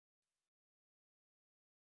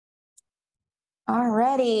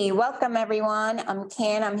Alrighty, welcome everyone. I'm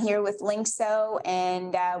Ken. I'm here with Linkso,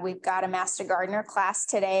 and we've got a Master Gardener class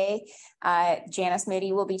today. Janice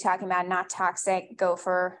Moody will be talking about not toxic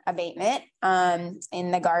gopher abatement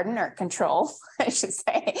in the garden, or control, I should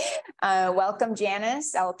say. Welcome,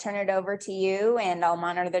 Janice. I'll turn it over to you, and I'll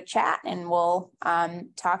monitor the chat, and we'll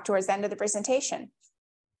talk towards the end of the presentation.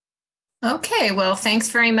 Okay, well, thanks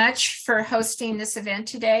very much for hosting this event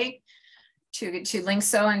today. To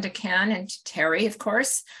Linkso and to Ken and to Terry, of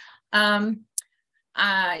course. So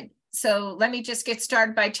let me just get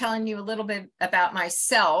started by telling you a little bit about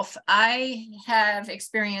myself. I have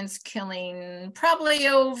experienced killing probably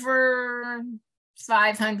over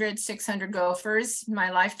 500, 600 gophers in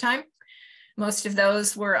my lifetime. Most of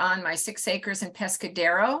those were on my 6 acres in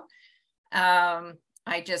Pescadero.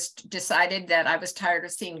 I just decided that I was tired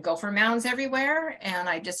of seeing gopher mounds everywhere, and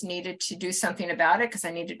I just needed to do something about it because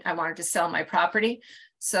I wanted to sell my property.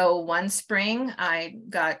 So one spring I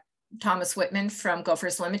got Thomas Whitman from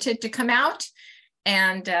Gophers Limited to come out,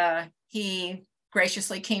 and he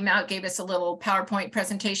graciously came out, gave us a little PowerPoint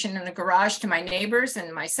presentation in the garage to my neighbors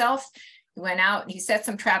and myself. He went out and he set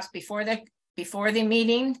some traps before the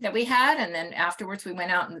meeting that we had, and then afterwards we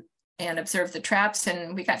went out and observed the traps,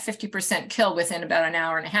 and we got 50% kill within about an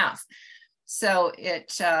hour and a half. So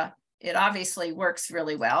it obviously works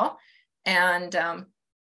really well. And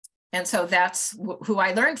so that's who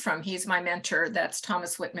I learned from. He's my mentor. That's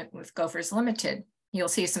Thomas Whitman with Gophers Limited. You'll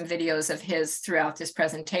see some videos of his throughout this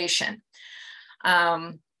presentation.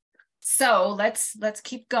 So let's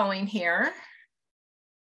keep going here.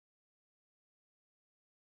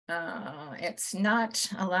 It's not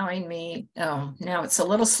allowing me. Oh, now it's a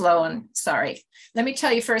little slow, and sorry. Let me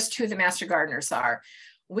tell you first who the Master Gardeners are.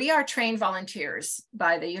 We are trained volunteers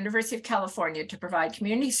by the University of California to provide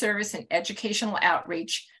community service and educational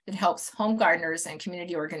outreach that helps home gardeners and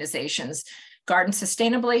community organizations garden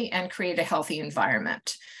sustainably and create a healthy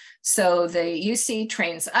environment. So the UC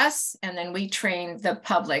trains us, and then we train the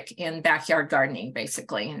public in backyard gardening,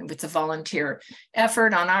 basically. And it's a volunteer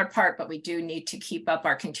effort on our part, but we do need to keep up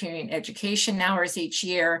our continuing education hours each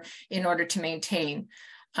year in order to maintain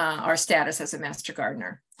our status as a Master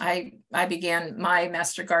Gardener. I began my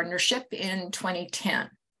Master Gardenership in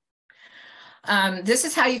 2010. This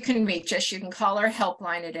is how you can reach us. You can call our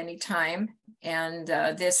helpline at any time. And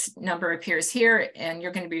this number appears here, and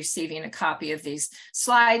you're going to be receiving a copy of these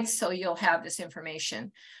slides. So you'll have this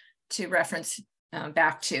information to reference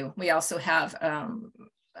back to. We also have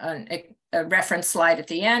a reference slide at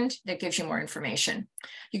the end that gives you more information.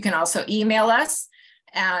 You can also email us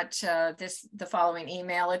at the following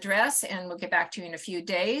email address, and we'll get back to you in a few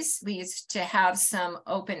days. We used to have some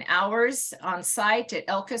open hours on site at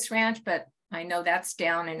Elkis Ranch, but I know that's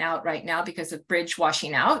down and out right now because of bridge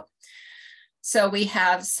washing out. So we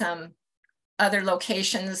have some other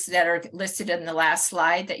locations that are listed in the last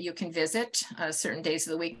slide that you can visit certain days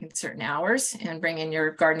of the week and certain hours, and bring in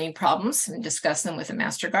your gardening problems and discuss them with a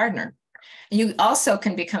Master Gardener. You also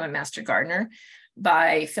can become a Master Gardener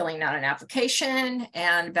by filling out an application,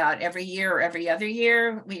 and about every year or every other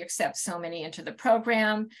year, we accept so many into the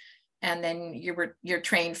program. And then you're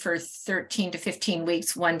trained for 13 to 15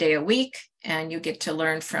 weeks, 1 day a week, and you get to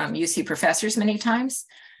learn from UC professors many times.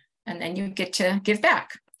 And then you get to give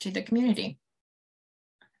back to the community.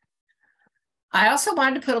 I also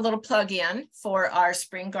wanted to put a little plug in for our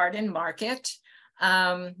Spring Garden Market,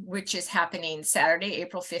 which is happening Saturday,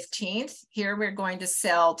 April 15th. Here we're going to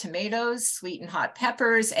sell tomatoes, sweet and hot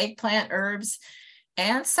peppers, eggplant, herbs,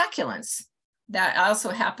 and succulents. That I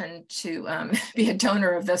also happen to be a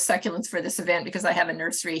donor of those succulents for this event because I have a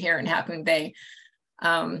nursery here in Half Moon Bay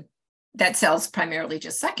that sells primarily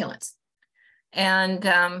just succulents. And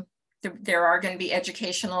there are going to be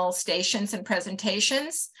educational stations and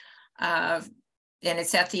presentations, and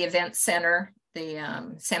it's at the event center,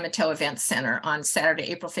 the San Mateo Event Center, on Saturday,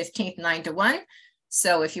 April 15th, 9 to 1.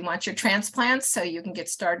 So if you want your transplants so you can get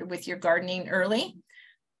started with your gardening early,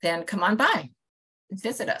 then come on by and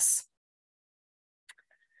visit us.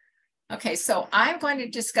 Okay, so I'm going to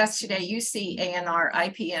discuss today UC A&R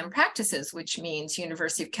IPM practices, which means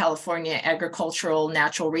University of California Agricultural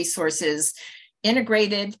Natural Resources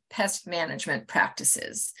Integrated Pest Management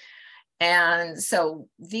Practices. And so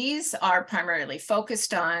these are primarily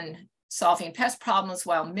focused on solving pest problems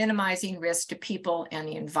while minimizing risk to people and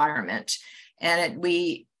the environment. And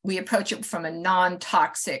we approach it from a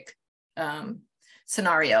non-toxic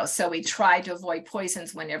scenario. So we try to avoid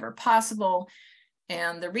poisons whenever possible.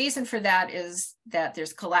 And the reason for that is that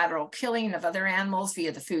there's collateral killing of other animals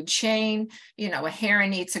via the food chain. You know, a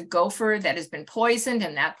heron eats a gopher that has been poisoned,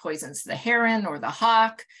 and that poisons the heron or the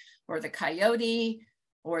hawk or the coyote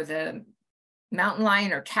or the mountain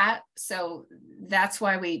lion or cat. So that's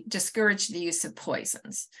why we discourage the use of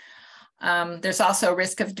poisons. There's also a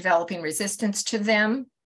risk of developing resistance to them,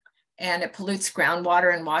 and it pollutes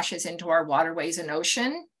groundwater and washes into our waterways and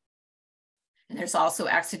ocean. And there's also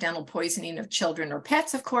accidental poisoning of children or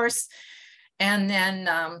pets, of course. And then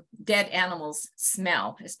dead animals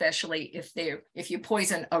smell, especially if you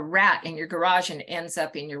poison a rat in your garage and it ends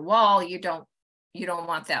up in your wall. You don't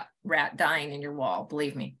want that rat dying in your wall,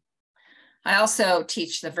 believe me. I also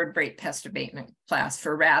teach the vertebrate pest abatement class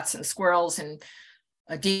for rats and squirrels and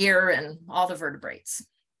a deer and all the vertebrates.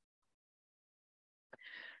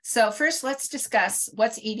 So first, let's discuss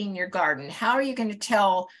what's eating your garden. How are you going to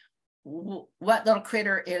tell what little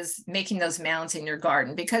critter is making those mounds in your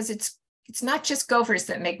garden? Because it's not just gophers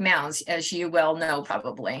that make mounds, as you well know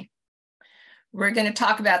probably. We're going to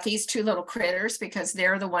talk about these two little critters because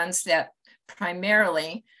they're the ones that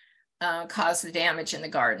primarily cause the damage in the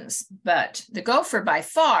gardens. But the gopher by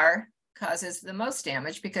far causes the most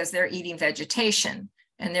damage because they're eating vegetation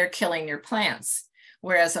and they're killing your plants.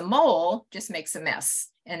 Whereas a mole just makes a mess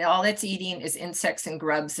and all it's eating is insects and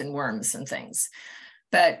grubs and worms and things.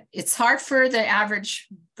 But it's hard for the average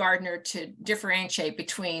gardener to differentiate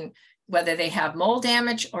between whether they have mole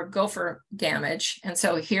damage or gopher damage. And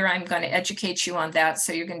so here I'm going to educate you on that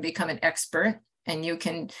so you're going to become an expert and you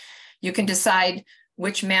can decide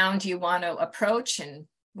which mound you want to approach and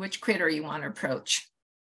which critter you want to approach.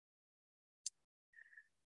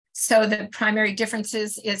 So the primary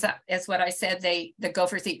differences is what I said, the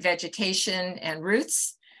gophers eat vegetation and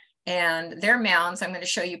roots, and their mounds, I'm going to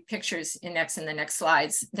show you pictures in the next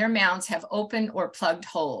slides. Their mounds have open or plugged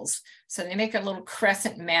holes. So they make a little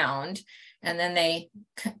crescent mound, and then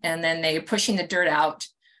they're pushing the dirt out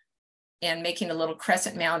and making a little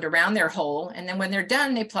crescent mound around their hole. And then when they're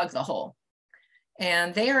done, they plug the hole.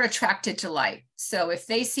 And they are attracted to light. So if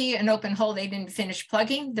they see an open hole they didn't finish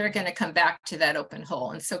plugging, they're going to come back to that open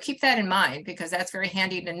hole. And so keep that in mind because that's very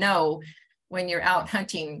handy to know when you're out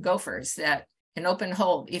hunting gophers, that an open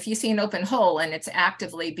hole, if you see an open hole and it's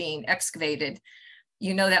actively being excavated,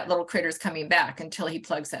 you know that little critter's coming back until he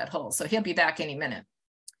plugs that hole. So he'll be back any minute.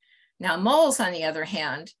 Now moles, on the other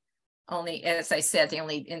hand, only, as I said, they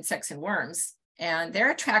only eat insects and worms. And they're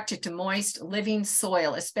attracted to moist, living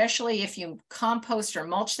soil, especially if you compost or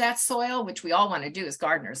mulch that soil, which we all want to do as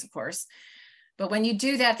gardeners, of course. But when you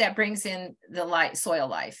do that, that brings in the soil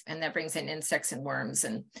life, and that brings in insects and worms.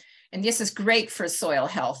 And this is great for soil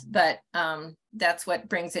health, but that's what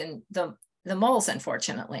brings in the moles,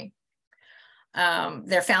 unfortunately.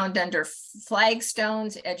 They're found under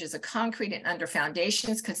flagstones, edges of concrete, and under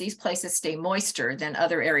foundations because these places stay moister than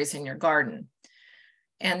other areas in your garden.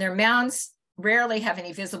 And their mounds rarely have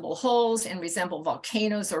any visible holes and resemble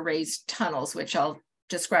volcanoes or raised tunnels, which I'll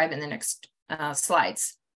describe in the next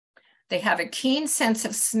slides. They have a keen sense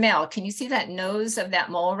of smell. Can you see that nose of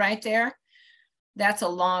that mole right there? That's a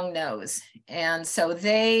long nose. And so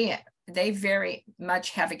they very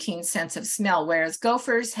much have a keen sense of smell, whereas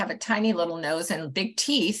gophers have a tiny little nose and big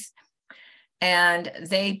teeth, and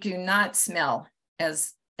they do not smell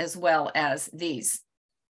as well as these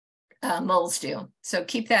moles do. So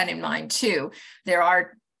keep that in mind too. There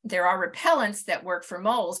are repellents that work for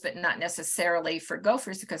moles, but not necessarily for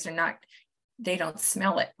gophers because they don't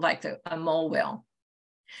smell it like a mole will.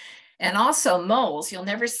 And also moles, you'll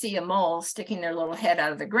never see a mole sticking their little head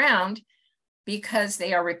out of the ground because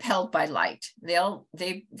they are repelled by light.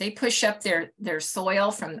 They push up their soil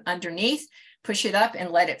from underneath, push it up and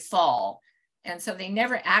let it fall. And so they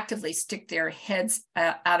never actively stick their heads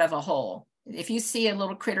out of a hole. If you see a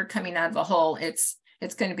little critter coming out of a hole, it's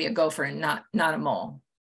going to be a gopher and not a mole.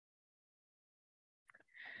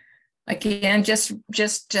 Again,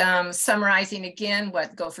 just summarizing again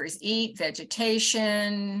what gophers eat: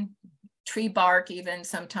 vegetation, tree bark. Even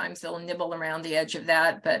sometimes they'll nibble around the edge of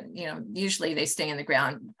that, but usually they stay in the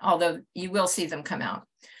ground. Although you will see them come out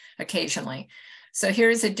occasionally. So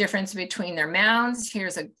here's a difference between their mounds.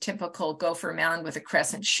 Here's a typical gopher mound with a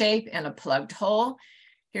crescent shape and a plugged hole.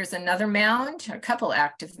 Here's another mound, a couple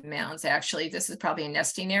active mounds, actually. This is probably a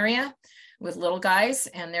nesting area with little guys,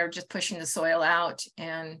 and they're just pushing the soil out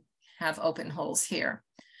and have open holes here.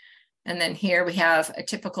 And then here we have a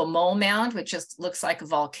typical mole mound, which just looks like a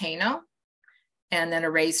volcano, and then a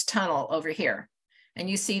raised tunnel over here. And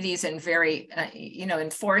you see these in very, in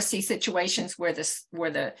foresty situations where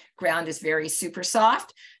the ground is very super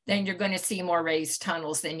soft, then you're going to see more raised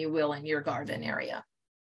tunnels than you will in your garden area.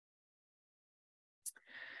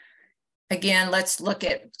 Again, let's look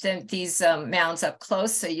at these mounds up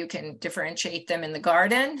close so you can differentiate them in the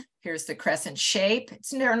garden. Here's the crescent shape.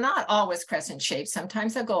 They're not always crescent shape.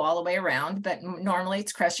 Sometimes they'll go all the way around, but normally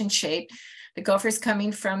it's crescent shape. The gopher's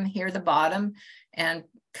coming from here, the bottom, and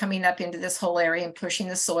coming up into this whole area and pushing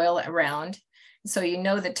the soil around. So you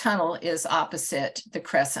know the tunnel is opposite the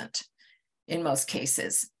crescent in most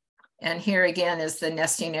cases. And here again is the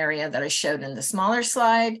nesting area that I showed in the smaller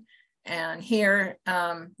slide. And here,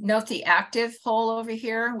 note the active hole over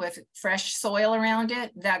here with fresh soil around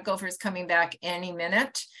it. That gopher is coming back any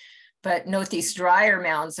minute. But note these drier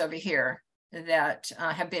mounds over here that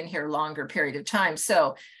have been here longer period of time.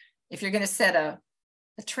 So if you're going to set a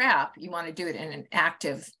trap, you want to do it in an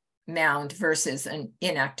active mound versus an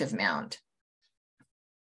inactive mound.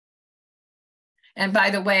 And by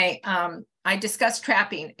the way, I discussed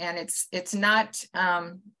trapping, and it's not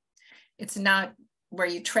where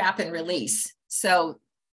you trap and release. So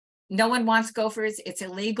no one wants gophers. It's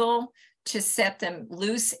illegal to set them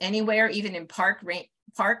loose anywhere, even in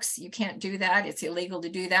parks. You can't do that. It's illegal to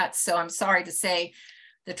do that. So I'm sorry to say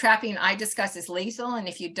the trapping I discuss is lethal. And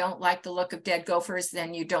if you don't like the look of dead gophers,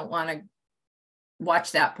 then you don't want to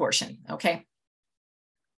watch that portion, okay?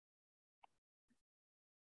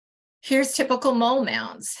 Here's typical mole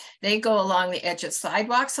mounds. They go along the edge of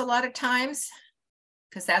sidewalks a lot of times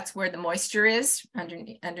because that's where the moisture is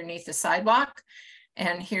underneath the sidewalk.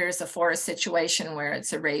 And here's a forest situation where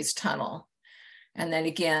it's a raised tunnel. And then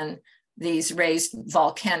again, these raised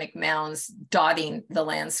volcanic mounds dotting the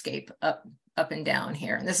landscape up and down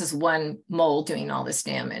here. And this is one mole doing all this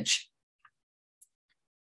damage.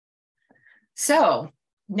 So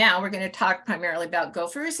now we're going to talk primarily about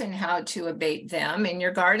gophers and how to abate them in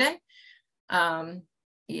your garden.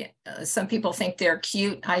 Yeah, some people think they're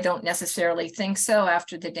cute. I don't necessarily think so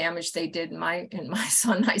after the damage they did on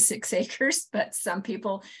my 6 acres, but some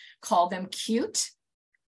people call them cute.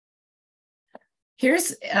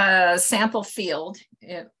 Here's a sample field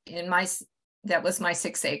that was my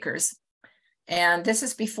 6 acres. And this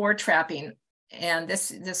is before trapping. And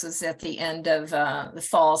this is at the end of the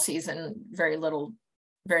fall season, very little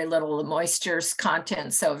moisture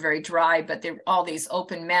content, so very dry, but there are all these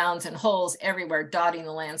open mounds and holes everywhere dotting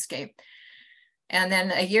the landscape. And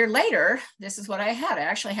then a year later, this is what I had. I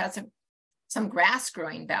actually had some grass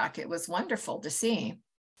growing back. It was wonderful to see.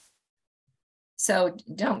 So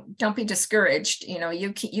don't be discouraged. You know,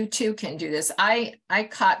 you too can do this. I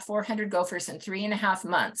caught 400 gophers in 3.5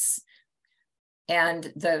 months.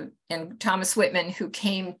 And Thomas Whitman, who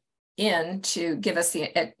came in to give us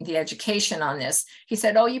the education on this, he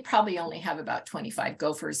said, oh, you probably only have about 25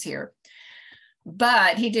 gophers here.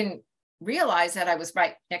 But he didn't realize that I was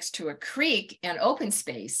right next to a creek and open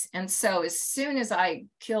space. And so as soon as I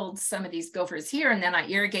killed some of these gophers here, and then I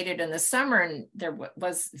irrigated in the summer, and there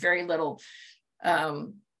was very little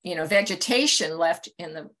vegetation left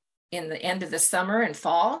in the end of the summer and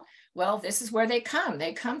fall, well, this is where they come.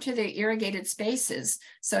 They come to the irrigated spaces.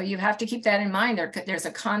 So you have to keep that in mind. There's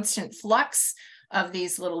a constant flux of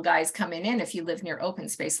these little guys coming in if you live near open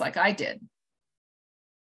space like I did.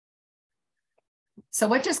 So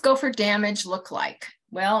what does gopher damage look like?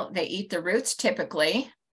 Well, they eat the roots typically,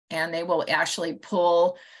 and they will actually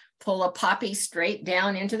pull a poppy straight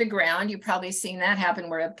down into the ground. You've probably seen that happen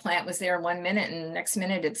where a plant was there 1 minute and the next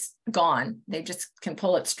minute it's gone. They just can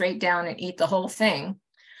pull it straight down and eat the whole thing.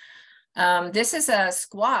 This is a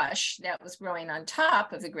squash that was growing on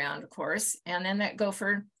top of the ground, of course, and then that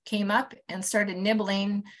gopher came up and started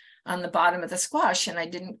nibbling on the bottom of the squash, and I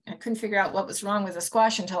couldn't figure out what was wrong with the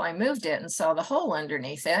squash until I moved it and saw the hole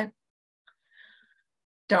underneath it.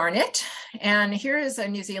 Darn it. And here is a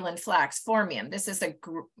New Zealand flax, Phormium. This is a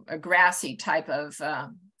grassy type of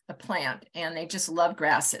a plant, and they just love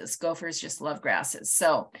grasses. Gophers just love grasses.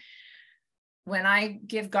 So when I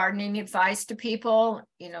give gardening advice to people,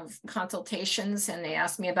 consultations, and they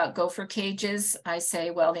ask me about gopher cages, I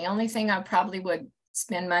say, well, the only thing I probably would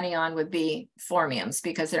spend money on would be Phormiums,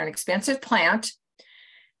 because they're an expensive plant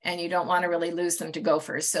and you don't want to really lose them to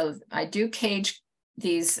gophers. So I do cage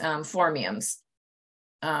these Phormiums,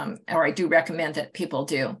 or I do recommend that people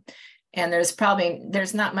do. And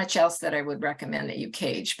there's not much else that I would recommend that you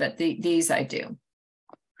cage, but these I do.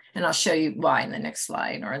 And I'll show you why in the next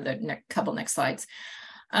slide, or the couple next slides.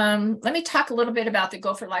 Let me talk a little bit about the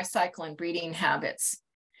gopher life cycle and breeding habits.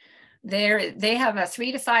 They have a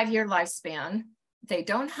 3 to 5 year lifespan. They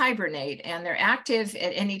don't hibernate, and they're active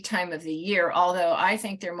at any time of the year, although I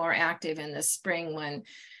think they're more active in the spring when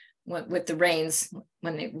with the rains,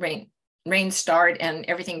 when the rains start and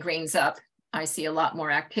everything greens up. I see a lot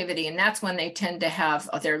more activity, and that's when they tend to have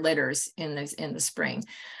their litters in the spring.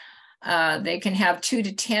 They can have 2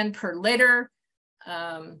 to 10 per litter.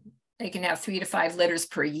 They can have 3 to 5 litters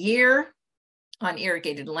per year. on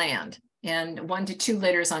irrigated land and 1 to 2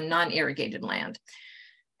 litters on non-irrigated land.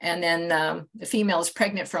 And then the female is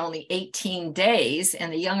pregnant for only 18 days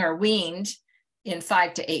and the young are weaned in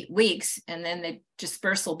 5 to 8 weeks. And then the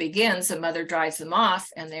dispersal begins, the mother drives them off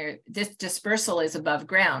and this dispersal is above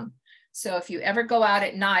ground. So if you ever go out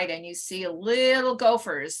at night and you see little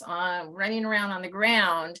gophers running around on the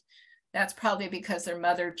ground, that's probably because their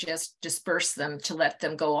mother just dispersed them to let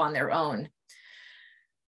them go on their own.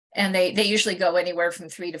 And they usually go anywhere from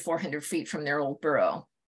 300 to 400 feet from their old burrow.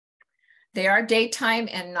 They are daytime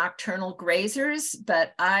and nocturnal grazers,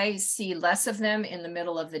 but I see less of them in the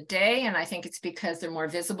middle of the day. And I think it's because they're more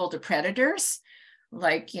visible to predators,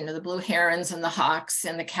 like, you know, the blue herons and the hawks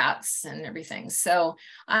and the cats and everything. So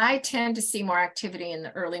I tend to see more activity in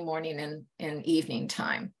the early morning and evening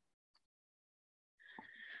time.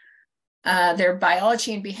 Their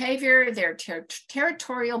biology and behavior, they're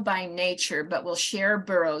territorial by nature, but will share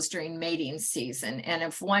burrows during mating season. And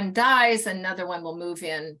if one dies, another one will move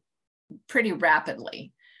in pretty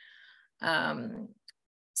rapidly.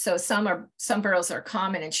 So some burrows are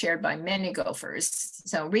common and shared by many gophers.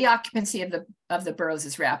 So reoccupancy of the burrows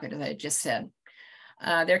is rapid, as I just said.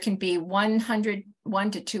 There can be 1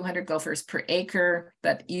 to 200 gophers per acre,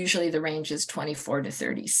 but usually the range is 24 to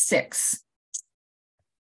 36.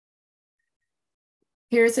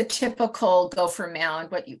 Here's a typical gopher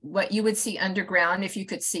mound, what you would see underground if you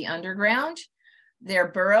could see underground. Their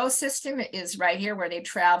burrow system is right here where they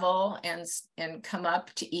travel and come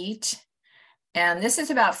up to eat. And this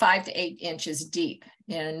is about 5 to 8 inches deep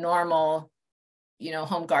in a normal, you know,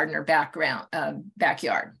 home gardener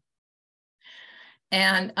backyard.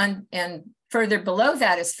 And further below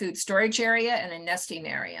that is food storage area and a nesting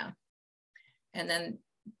area. And then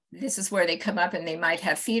this is where they come up and they might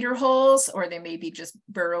have feeder holes, or they may be just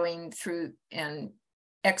burrowing through and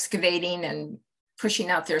excavating and pushing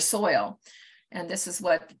out their soil. And this is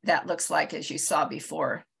what that looks like, as you saw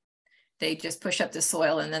before. They just push up the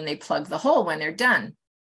soil and then they plug the hole when they're done.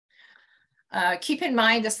 Keep in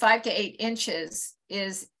mind this 5 to 8 inches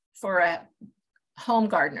is for a home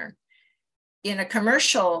gardener. In a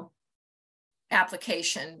commercial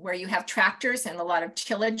application where you have tractors and a lot of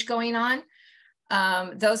tillage going on,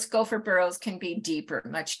 those gopher burrows can be deeper,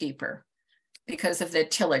 much deeper, because of the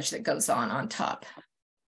tillage that goes on top.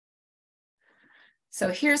 So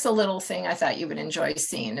here's a little thing I thought you would enjoy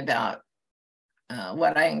seeing about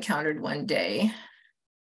what I encountered one day.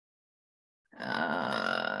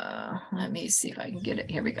 Let me see if I can get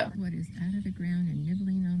it. Here we go. What is out of the ground and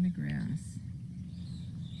nibbling on the grass?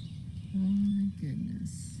 Oh my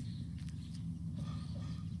goodness.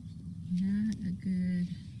 Not a good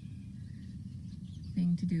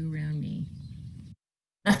thing to do around me.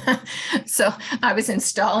 So I was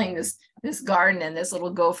installing this garden and this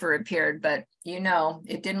little gopher appeared, but you know,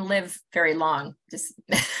 it didn't live very long, just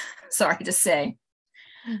sorry to say.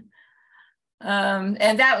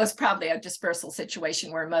 And that was probably a dispersal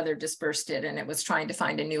situation where mother dispersed it and it was trying to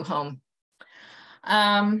find a new home.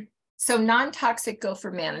 So non-toxic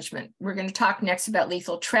gopher management. We're going to talk next about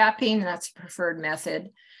lethal trapping, and that's a preferred method.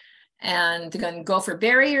 And then gopher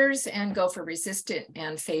barriers and gopher resistant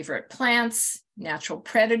and favorite plants, natural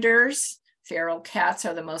predators, feral cats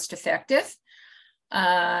are the most effective.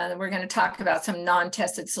 We're going to talk about some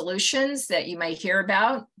non-tested solutions that you might hear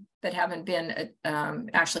about, but haven't been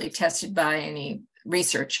actually tested by any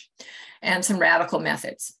research, and some radical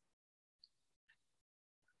methods.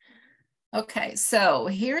 Okay, so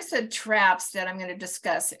here's the traps that I'm going to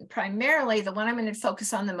discuss. Primarily, the one I'm going to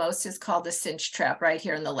focus on the most is called the cinch trap right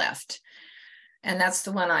here on the left. And that's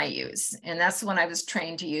the one I use. And that's the one I was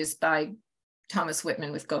trained to use by Thomas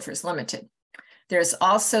Whitman with Gophers Limited. There's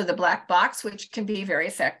also the black box, which can be very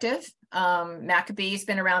effective. Maccabee's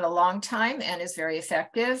been around a long time and is very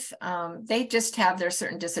effective. They just have their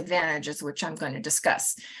certain disadvantages, which I'm going to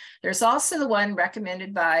discuss. There's also the one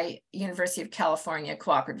recommended by University of California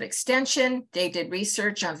Cooperative Extension. They did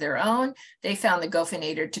research of their own. They found the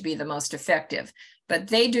Gophinator to be the most effective, but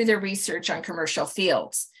they do their research on commercial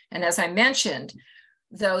fields. And as I mentioned,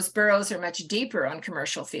 those burrows are much deeper on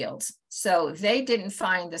commercial fields. So they didn't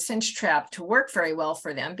find the cinch trap to work very well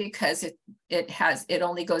for them because it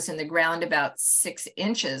only goes in the ground about 6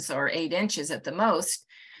 inches or 8 inches at the most.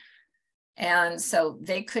 And so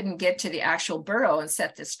they couldn't get to the actual burrow and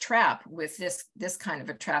set this trap with this kind of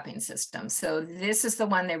a trapping system. So this is the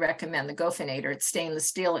one they recommend, the Gophinator. It's stainless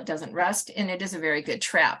steel, it doesn't rust, and it is a very good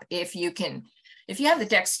trap. If you have the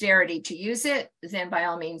dexterity to use it, then by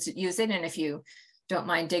all means use it. And if you don't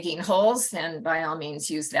mind digging holes, then by all means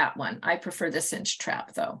use that one. I prefer the cinch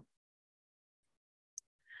trap though.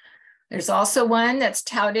 There's also one that's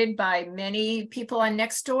touted by many people on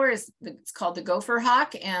Nextdoor. It's called the Gopher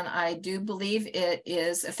Hawk, and I do believe it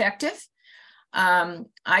is effective.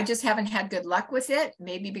 I just haven't had good luck with it,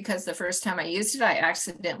 maybe because the first time I used it, I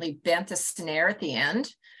accidentally bent the snare at the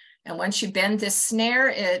end. And once you bend this snare,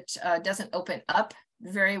 it doesn't open up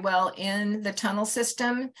very well in the tunnel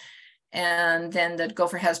system. And then the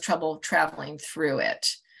gopher has trouble traveling through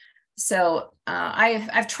it. So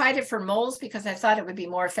I've tried it for moles because I thought it would be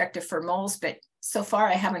more effective for moles, but so far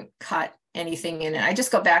I haven't caught anything in it. I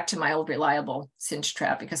just go back to my old reliable cinch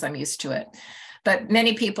trap because I'm used to it. But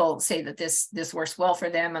many people say that this works well for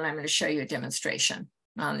them, and I'm going to show you a demonstration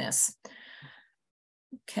on this.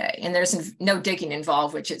 Okay, and there's no digging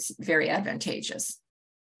involved, which is very advantageous.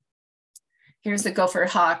 Here's the Gopher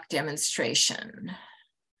Hawk demonstration.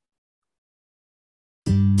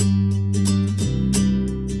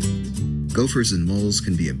 Gophers and moles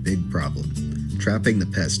can be a big problem. Trapping the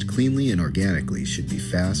pest cleanly and organically should be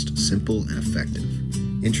fast, simple, and effective.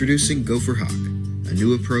 Introducing Gopher Hawk, a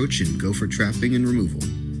new approach in gopher trapping and removal,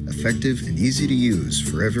 effective and easy to use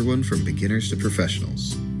for everyone from beginners to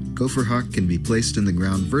professionals. Gopher Hawk can be placed in the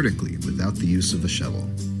ground vertically without the use of a shovel.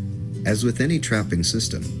 As with any trapping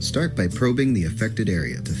system, start by probing the affected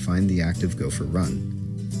area to find the active gopher run.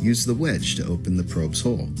 Use the wedge to open the probe's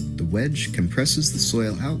hole. The wedge compresses the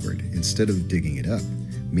soil outward instead of digging it up,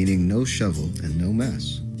 meaning no shovel and no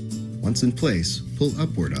mess. Once in place, pull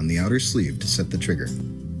upward on the outer sleeve to set the trigger.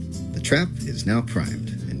 The trap is now primed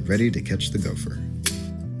and ready to catch the gopher.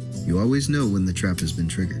 You always know when the trap has been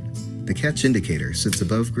triggered. The catch indicator sits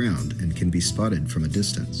above ground and can be spotted from a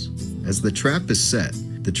distance. As the trap is set,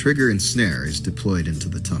 the trigger and snare is deployed into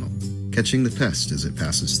the tunnel, catching the pest as it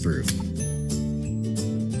passes through.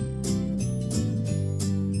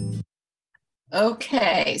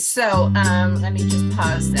 Okay, so let me just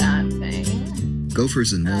pause that thing.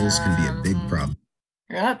 Gophers and moles can be a big problem.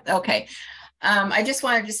 Okay. I just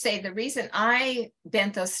wanted to say the reason I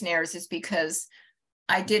bent those snares is because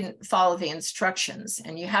I didn't follow the instructions,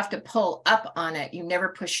 and you have to pull up on it. You never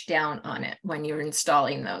push down on it when you're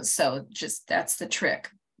installing those. So just that's the trick.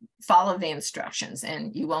 Follow the instructions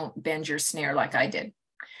and you won't bend your snare like I did.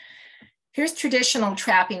 Here's traditional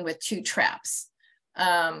trapping with two traps.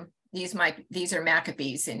 These are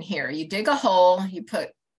Maccabees in here. You dig a hole, you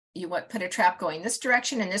put a trap going this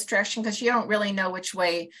direction and this direction because you don't really know which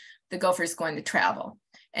way the gopher is going to travel.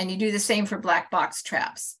 And you do the same for black box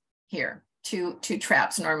traps here. Two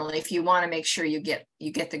traps normally if you want to make sure you get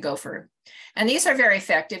the gopher. And these are very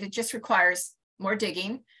effective. It just requires more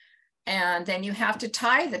digging. And then you have to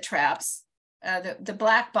tie the traps. The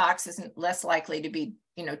black box isn't less likely to be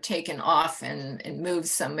taken off and moved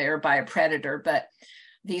somewhere by a predator, but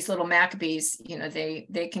these little Maccabees,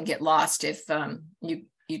 they can get lost if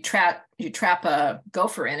you trap a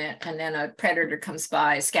gopher in it, and then a predator comes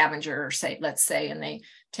by, a scavenger, let's say, and they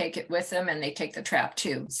take it with them and they take the trap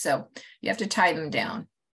too. So you have to tie them down.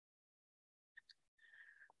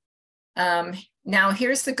 Now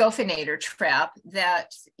here's the Gophinator trap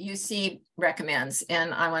that UC recommends,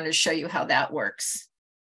 and I want to show you how that works.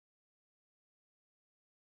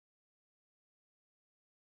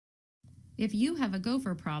 If you have a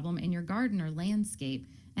gopher problem in your garden or landscape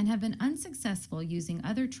and have been unsuccessful using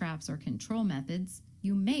other traps or control methods,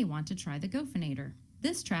 you may want to try the Gophinator.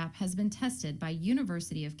 This trap has been tested by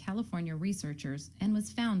University of California researchers and was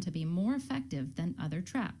found to be more effective than other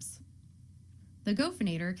traps. The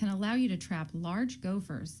Gophinator can allow you to trap large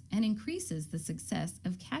gophers and increases the success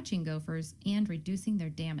of catching gophers and reducing their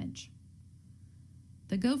damage.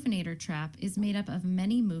 The Gophinator trap is made up of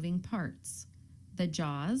many moving parts: the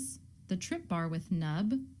jaws, the trip bar with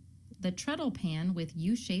nub, the treadle pan with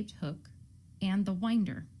U-shaped hook, and the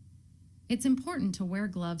winder. It's important to wear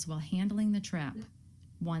gloves while handling the trap.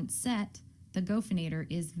 Once set, the Gophinator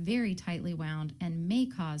is very tightly wound and may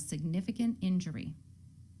cause significant injury.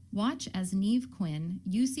 Watch as Neve Quinn,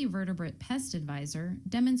 UC Vertebrate Pest Advisor,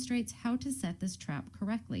 demonstrates how to set this trap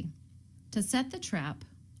correctly. To set the trap,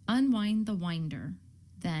 unwind the winder,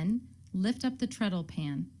 then lift up the treadle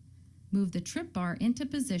pan. Move the trip bar into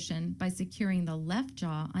position by securing the left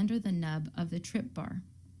jaw under the nub of the trip bar.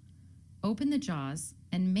 Open the jaws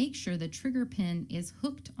and make sure the trigger pin is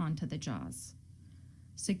hooked onto the jaws.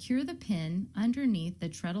 Secure the pin underneath the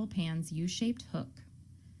treadle pan's U-shaped hook.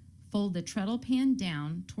 Fold the treadle pan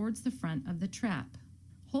down towards the front of the trap.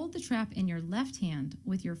 Hold the trap in your left hand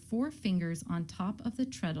with your 4 fingers on top of the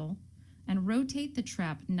treadle and rotate the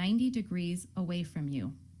trap 90 degrees away from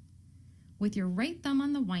you. With your right thumb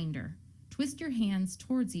on the winder, twist your hands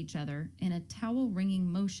towards each other in a towel wringing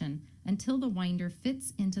motion until the winder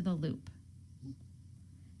fits into the loop.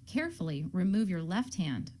 Carefully remove your left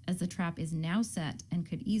hand as the trap is now set and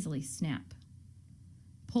could easily snap.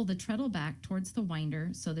 Pull the treadle back towards the winder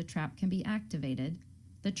so the trap can be activated.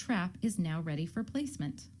 The trap is now ready for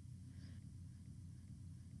placement.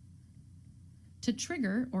 To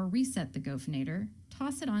trigger or reset the Gophinator,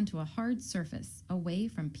 toss it onto a hard surface away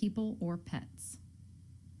from people or pets.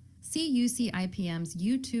 See UC IPM's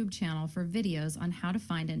YouTube channel for videos on how to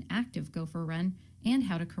find an active gopher run and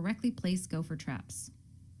how to correctly place gopher traps.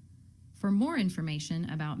 For more information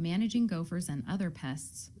about managing gophers and other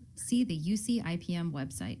pests, see the UC IPM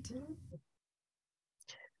website.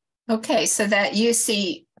 Okay, so that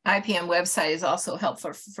UC IPM website is also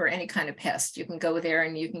helpful for any kind of pest. You can go there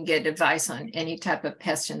and you can get advice on any type of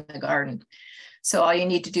pest in the garden. So all you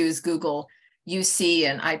need to do is Google UC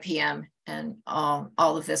and IPM, and all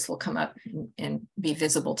of this will come up and be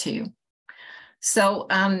visible to you. So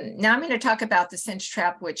now I'm going to talk about the cinch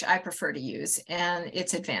trap, which I prefer to use, and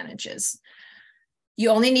its advantages. You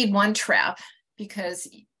only need one trap because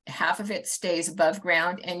half of it stays above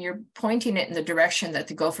ground and you're pointing it in the direction that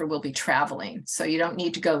the gopher will be traveling. So you don't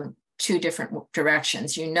need to go two different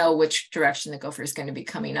directions. You know which direction the gopher is going to be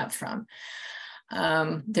coming up from.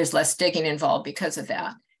 There's less digging involved because of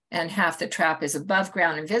that. And half the trap is above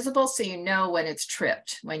ground and visible, so you know when it's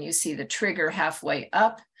tripped. When you see the trigger halfway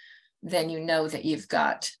up, then you know that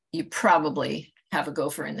you probably have a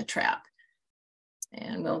gopher in the trap.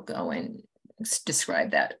 And we'll go and describe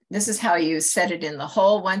that. This is how you set it in the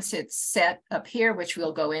hole. Once it's set up here, which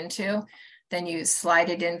we'll go into, then you slide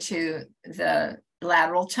it into the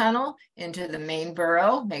lateral tunnel, into the main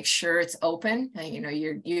burrow, make sure it's open. And, you know,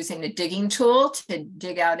 you're using a digging tool to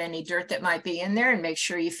dig out any dirt that might be in there and make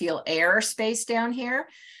sure you feel air space down here.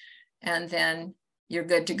 And then you're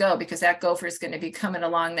good to go, because that gopher is going to be coming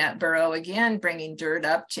along that burrow again, bringing dirt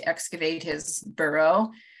up to excavate his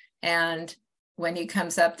burrow. And when he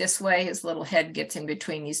comes up this way, his little head gets in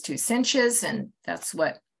between these two cinches, and that's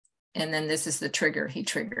what, and then this is the trigger he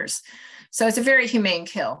triggers. So it's a very humane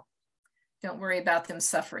kill. Don't worry about them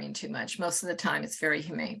suffering too much. Most of the time it's very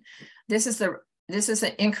humane. This is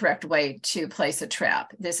an incorrect way to place a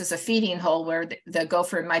trap. This is a feeding hole where the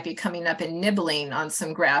gopher might be coming up and nibbling on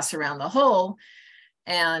some grass around the hole.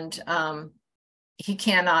 And he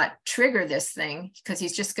cannot trigger this thing because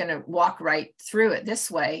he's just going to walk right through it this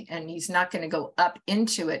way, and he's not going to go up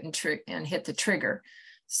into it and hit the trigger.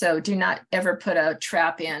 So do not ever put a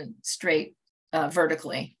trap in straight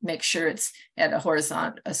vertically. Make sure it's at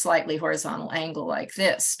a slightly horizontal angle like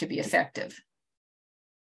this to be effective.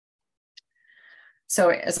 So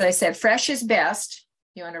as I said, fresh is best.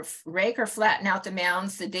 You want to rake or flatten out the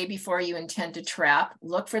mounds the day before you intend to trap.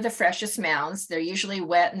 Look for the freshest mounds. They're usually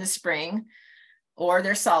wet in the spring, or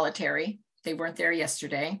they're solitary. They weren't there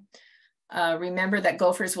yesterday. Remember that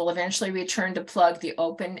gophers will eventually return to plug the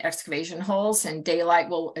open excavation holes, and daylight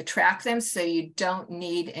will attract them, so you don't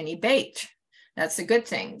need any bait. That's a good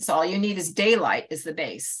thing. So all you need is daylight is the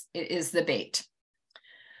base. It is the bait.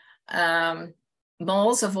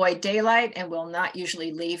 Moles avoid daylight and will not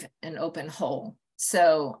usually leave an open hole.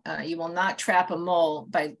 So you will not trap a mole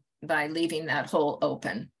by leaving that hole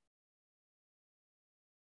open.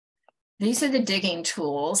 These are the digging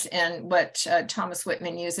tools, and what Thomas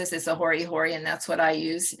Whitman uses is a hori-hori, and that's what I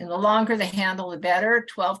use. And the longer the handle, the better.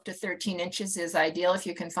 12 to 13 inches is ideal if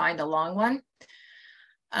you can find a long one.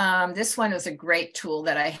 This one was a great tool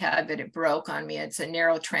that I had, but it broke on me. It's a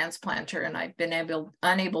narrow transplanter, and I've been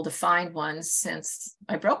unable to find one since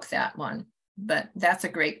I broke that one, but that's a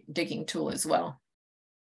great digging tool as well.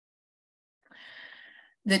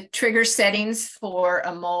 The trigger settings for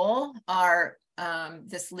a mole are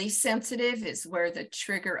this least sensitive is where the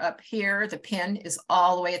trigger up here, the pin is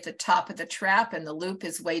all the way at the top of the trap and the loop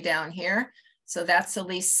is way down here. So that's the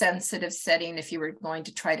least sensitive setting if you were going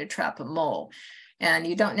to try to trap a mole. And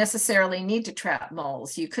you don't necessarily need to trap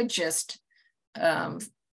moles. You could just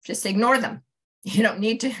ignore them. You don't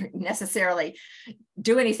need to necessarily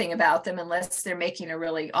do anything about them unless they're making a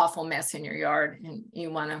really awful mess in your yard and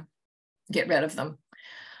you want to get rid of them.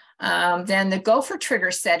 Then the gopher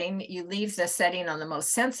trigger setting, you leave the setting on the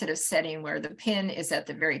most sensitive setting where the pin is at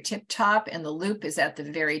the very tip top and the loop is at the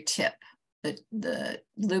very tip. The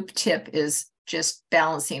loop tip is just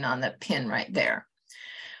balancing on the pin right there.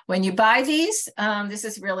 When you buy these, this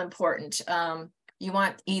is real important. You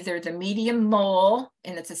want either the medium mole,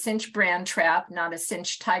 and it's a cinch brand trap, not a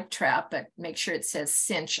cinch type trap, but make sure it says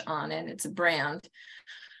cinch on it, it's a brand.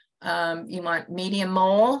 You want medium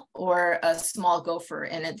mole or a small gopher,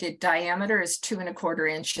 and the diameter is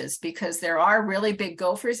 2¼ inches, because there are really big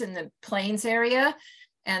gophers in the plains area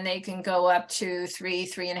and they can go up to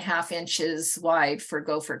 3.5 inches wide for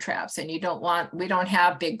gopher traps. And we don't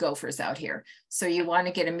have big gophers out here. So you want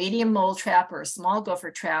to get a medium mole trap or a small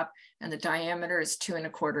gopher trap, and the diameter is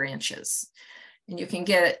 2.25 inches. And you can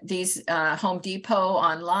get these Home Depot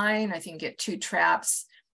online. I think get 2 traps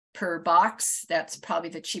per box. That's probably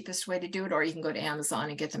the cheapest way to do it, or you can go to Amazon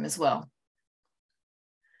and get them as well.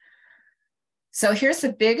 So here's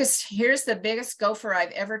the biggest gopher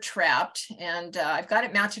I've ever trapped, and I've got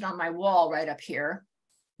it mounted on my wall right up here.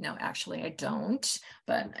 No, actually I don't,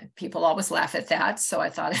 but people always laugh at that, so I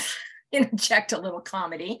thought I'd interject a little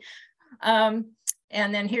comedy. And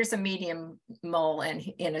then here's a medium mole and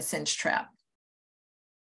in a cinch trap.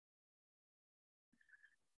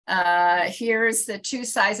 Here's the 2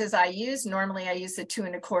 sizes I use. Normally I use the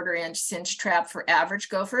 2.25 inch cinch trap for average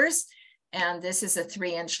gophers. And this is a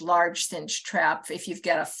 3-inch large cinch trap if you've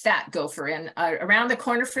got a fat gopher. And around the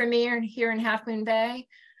corner from me here in Half Moon Bay,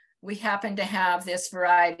 we happen to have this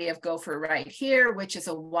variety of gopher right here, which is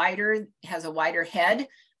has a wider head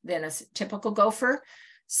than a typical gopher.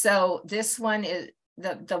 So this one is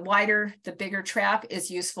the bigger trap is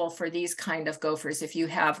useful for these kind of gophers if you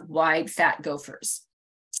have wide fat gophers.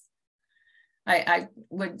 I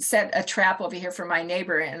would set a trap over here for my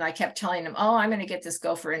neighbor, and I kept telling him, oh, I'm going to get this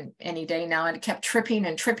gopher any day now. And it kept tripping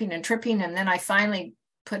and tripping and tripping. And then I finally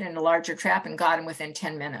put in a larger trap and got him within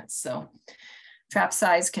 10 minutes. So trap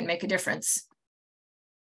size can make a difference.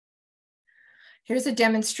 Here's a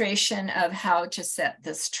demonstration of how to set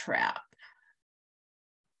this trap.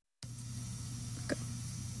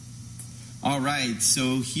 All right,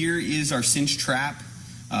 so here is our cinch trap.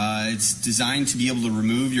 It's designed to be able to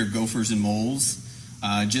remove your gophers and moles.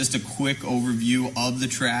 Just a quick overview of the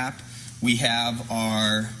trap. We have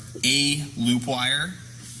our A loop wire,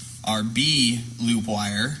 our B loop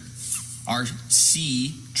wire, our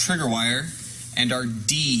C trigger wire, and our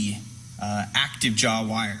D active jaw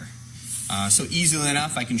wire. So easily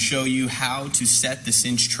enough, I can show you how to set the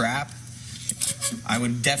cinch trap. I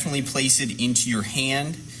would definitely place it into your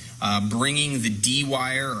hand, bringing the D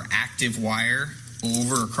wire or active wire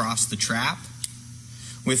over across the trap.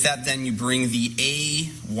 With that, then you bring the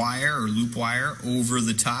A wire or loop wire over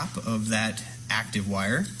the top of that active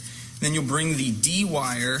wire. Then you'll bring the D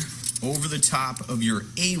wire over the top of your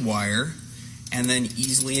A wire, and then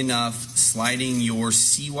easily enough sliding your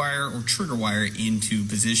C wire or trigger wire into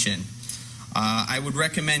position. I would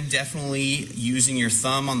recommend definitely using your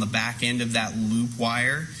thumb on the back end of that loop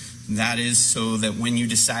wire. That is so that when you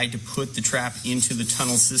decide to put the trap into the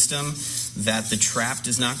tunnel system, that the trap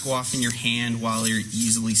does not go off in your hand while you're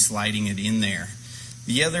easily sliding it in there.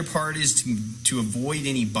 The other part is to avoid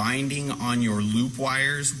any binding on your loop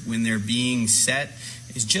wires when they're being set,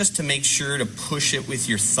 is just to make sure to push it with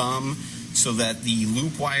your thumb so that the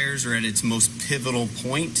loop wires are at its most pivotal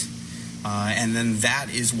point. And then that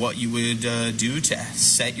is what you would do to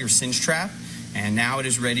set your cinch trap. And now it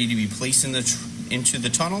is ready to be placed into the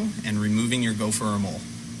tunnel and removing your gopher or mole.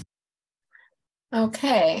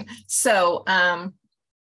 Okay, so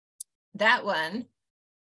that one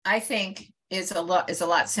I think is a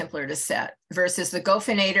lot simpler to set versus the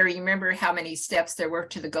Gophinator. You remember how many steps there were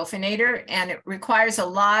to the Gophinator, and it requires a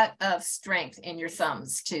lot of strength in your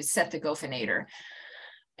thumbs to set the Gophinator.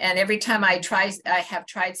 And every time I have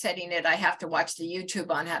tried setting it, I have to watch the YouTube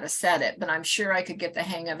on how to set it, but I'm sure I could get the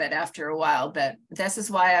hang of it after a while. But this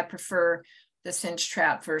is why I prefer the cinch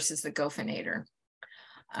trap versus the Gophinator.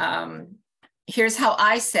 Here's how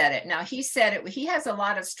I set it. Now he has a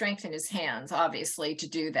lot of strength in his hands, obviously, to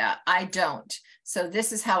do that. I don't. So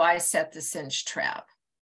this is how I set the cinch trap.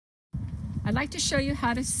 I'd like to show you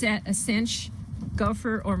how to set a cinch,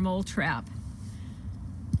 gopher, or mole trap.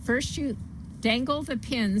 First, you dangle the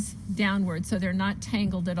pins downward so they're not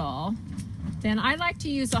tangled at all. Then I like to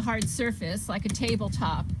use a hard surface like a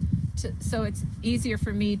tabletop so it's easier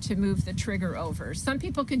for me to move the trigger over. Some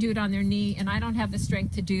people can do it on their knee, and I don't have the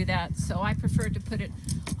strength to do that, so I prefer to put it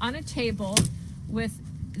on a table with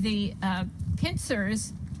the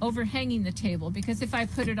pincers overhanging the table, because if I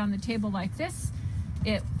put it on the table like this,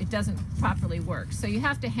 it doesn't properly work. So you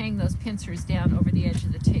have to hang those pincers down over the edge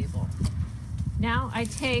of the table. Now I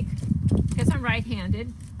take, because I'm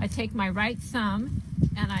right-handed, I take my right thumb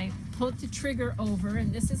and I put the trigger over,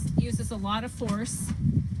 and this uses a lot of force,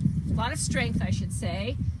 a lot of strength, I should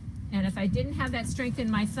say. And if I didn't have that strength in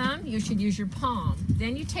my thumb, you should use your palm.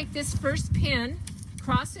 Then you take this first pin,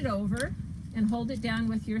 cross it over, and hold it down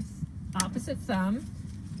with your opposite thumb.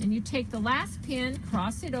 And you take the last pin,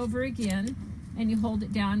 cross it over again, and you hold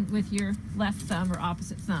it down with your left thumb or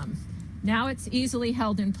opposite thumb. Now it's easily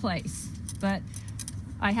held in place. But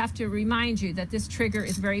I have to remind you that this trigger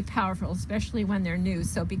is very powerful, especially when they're new,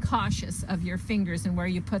 so be cautious of your fingers and where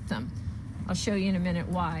you put them. I'll show you in a minute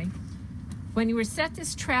why. When you set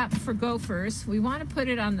this trap for gophers, we want to put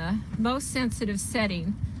it on the most sensitive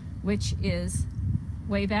setting, which is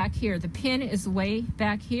way back here. The pin is way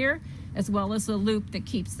back here, as well as the loop that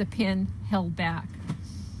keeps the pin held back.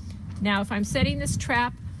 Now, if I'm setting this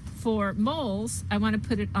trap for moles, I want to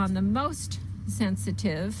put it on the most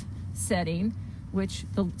sensitive setting,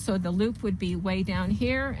 so the loop would be way down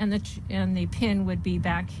here and the pin would be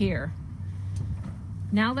back here.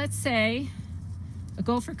 Now let's say a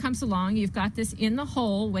gopher comes along. You've got this in the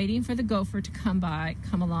hole waiting for the gopher to come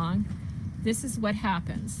along. This is what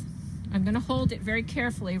happens. I'm going to hold it very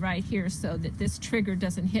carefully right here so that this trigger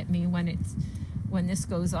doesn't hit me when this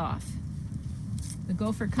goes off. The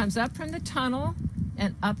gopher comes up from the tunnel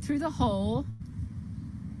and up through the hole,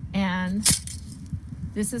 and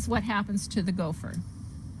this is what happens to the gopher.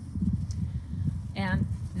 And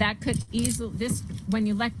that could easily, when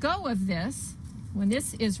you let go of this, when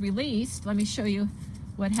this is released, let me show you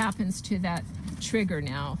what happens to that trigger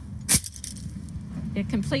now. It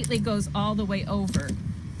completely goes all the way over.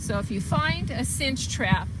 So if you find a cinch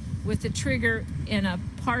trap with the trigger in a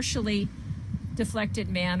partially deflected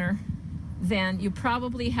manner, then you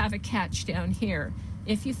probably have a catch down here.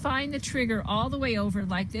 If you find the trigger all the way over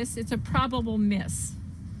like this, it's a probable miss.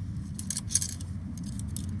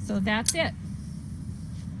 So that's it.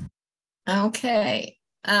 Okay.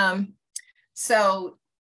 So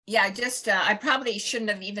yeah, I probably shouldn't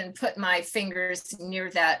have even put my fingers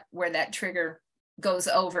near where that trigger goes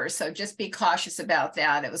over. So just be cautious about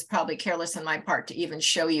that. It was probably careless on my part to even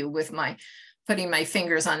show you with putting my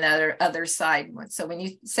fingers on the other side. So when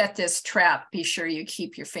you set this trap, be sure you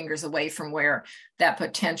keep your fingers away from where that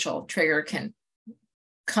potential trigger can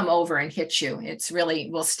come over and hit you. It's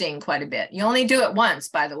really will sting quite a bit. You only do it once,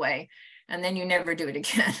 by the way, and then you never do it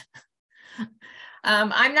again.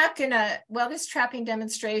 I'm not gonna, this trapping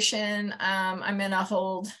demonstration, I'm gonna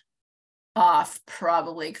hold off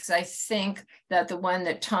probably because I think that the one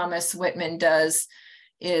that Thomas Whitman does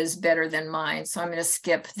is better than mine. So I'm going to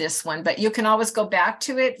skip this one, but you can always go back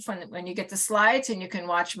to it when you get the slides, and you can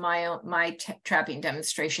watch my trapping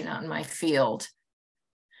demonstration out in my field.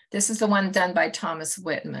 This is the one done by Thomas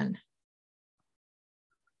Whitman.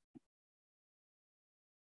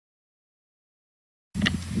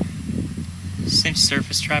 Cinch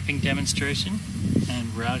surface trapping demonstration,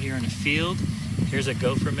 and we're out here in a field. Here's a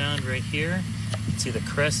gopher mound right here. You can see the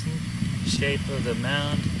crescent shape of the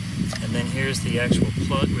mound, and then here's the actual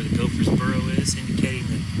plug where the gopher's burrow is, indicating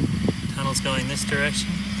the tunnel's going this direction.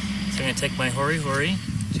 So I'm going to take my hori-hori,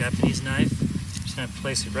 Japanese knife, just going to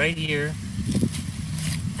place it right here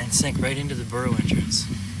and sink right into the burrow entrance.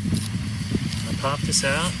 I'm going to pop this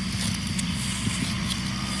out.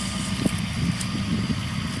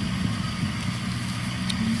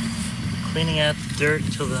 Cleaning out the dirt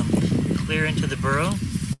until I'm clear into the burrow.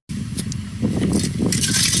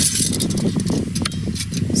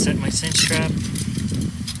 Set my cinch trap.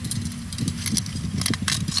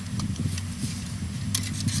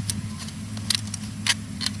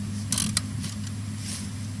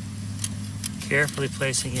 Carefully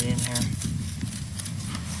placing it in here.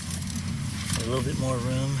 A little bit more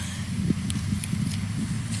room.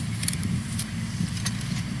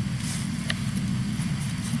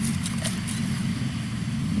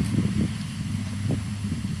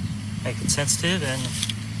 Make it sensitive and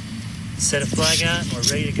set a flag out, and we're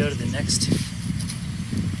ready to go to the next.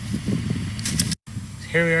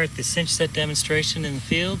 Here we are at the cinch set demonstration in the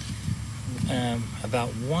field about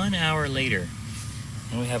 1 hour later.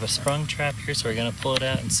 And we have a sprung trap here, so we're going to pull it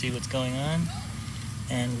out and see what's going on.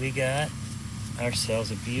 And we got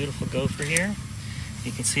ourselves a beautiful gopher here.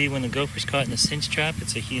 You can see when the gopher's caught in a cinch trap,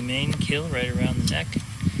 it's a humane kill right around the neck.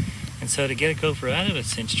 And so to get a gopher out of a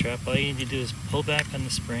cinch trap, all you need to do is pull back on the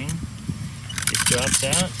spring. It drops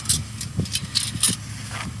out.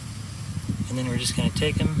 And then we're just going to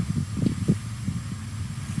take them,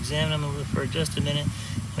 examine them for just a minute.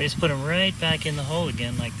 We just put them right back in the hole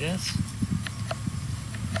again like this.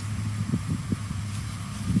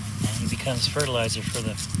 And he becomes fertilizer for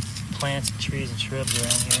the plants and trees and shrubs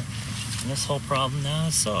around here. And this whole problem now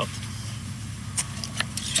is solved.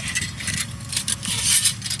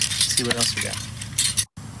 Let's see what else we got.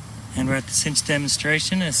 And we're at the cinch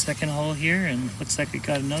demonstration, a second hole here, and looks like we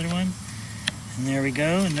got another one. And there we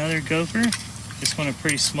go, another gopher. This one a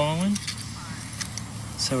pretty small one.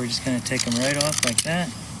 So we're just going to take them right off like that.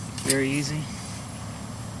 Very easy.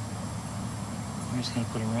 We're just going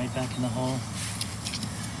to put them right back in the hole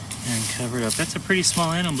and cover it up. That's a pretty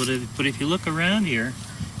small animal, but if you look around here,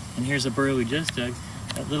 and here's a burrow we just dug,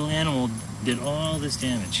 That little animal did all this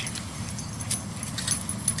damage.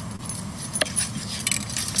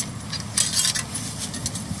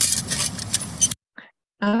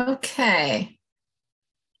 Okay.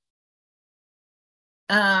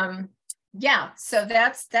 Yeah, so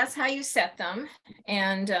that's how you set them.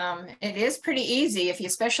 And it is pretty easy if you,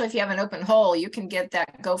 especially if you have an open hole, you can get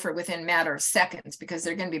that gopher within a matter of seconds because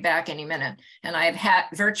they're going to be back any minute. And I've had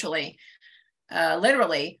virtually,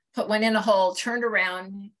 literally put one in a hole, turned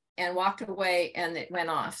around and walked away and it went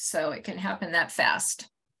off. So it can happen that fast.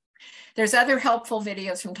 There's other helpful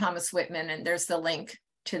videos from Thomas Whitman and there's the link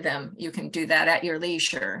to them. You can do that at your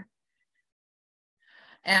leisure.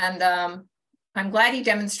 And I'm glad he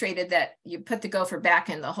demonstrated that you put the gopher back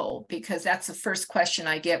in the hole because that's the first question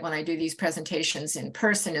I get when I do these presentations in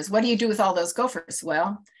person is, what do you do with all those gophers?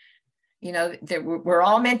 Well, you know, we're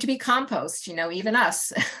all meant to be compost, you know, even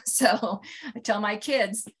us. So I tell my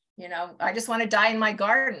kids, you know, I just want to die in my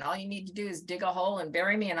garden. All you need to do is dig a hole and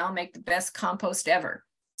bury me and I'll make the best compost ever.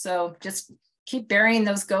 So just keep burying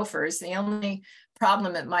those gophers. The only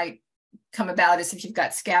problem it might come about is if you've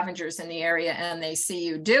got scavengers in the area and they see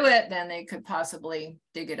you do it, then they could possibly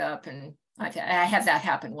dig it up. And I had that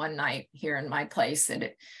happen one night here in my place, and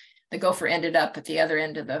the gopher ended up at the other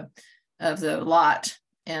end of the lot,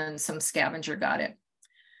 and some scavenger got it.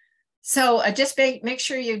 So just make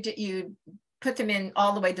sure you put them in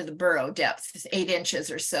all the way to the burrow depth, 8 inches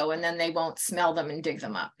or so, and then they won't smell them and dig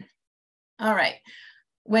them up. All right.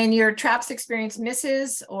 When your traps experience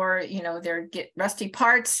misses or, you know, they get rusty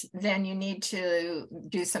parts, then you need to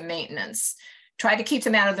do some maintenance. Try to keep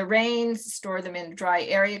them out of the rain, store them in a dry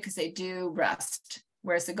area because they do rust.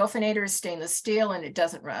 Whereas the Gophinator is stainless steel and it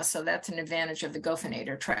doesn't rust. So that's an advantage of the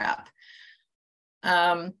Gophinator trap.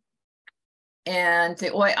 And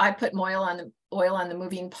the oil, I put oil on the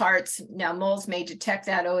moving parts. Now moles may detect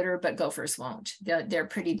that odor, but gophers won't. They're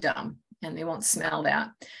pretty dumb and they won't smell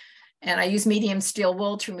that. And I use medium steel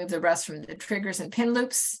wool to remove the rust from the triggers and pin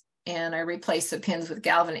loops. And I replace the pins with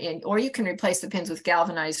galvanized, or you can replace the pins with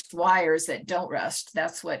galvanized wires that don't rust.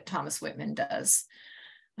 That's what Thomas Whitman does.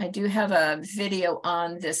 I do have a video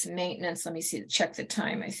on this maintenance. Let me see, check the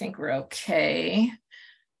time. I think we're okay.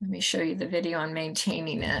 Let me show you the video on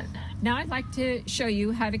maintaining it. Now I'd like to show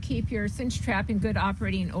you how to keep your cinch trap in good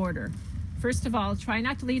operating order. First of all, try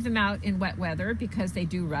not to leave them out in wet weather because they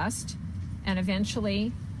do rust, and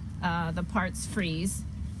eventually the parts freeze,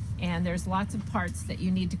 and there's lots of parts that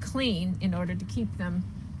you need to clean in order to keep them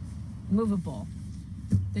movable.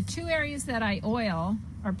 The 2 areas that I oil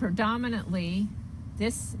are predominantly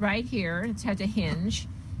this right here, it has a hinge,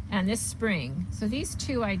 and this spring. So these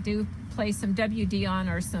 2 I do place some WD on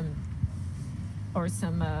or some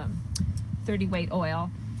 30 weight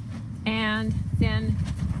oil. And then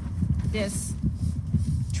this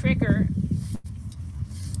trigger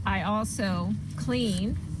I also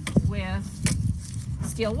clean with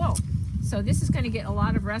steel wool. So this is going to get a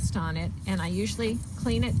lot of rust on it, and I usually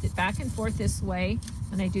clean it back and forth this way,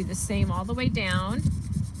 and I do the same all the way down,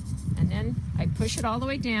 and then I push it all the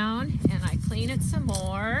way down and I clean it some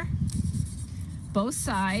more. Both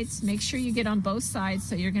sides, make sure you get on both sides,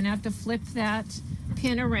 so you're going to have to flip that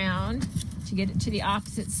pin around to get it to the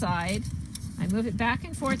opposite side. I move it back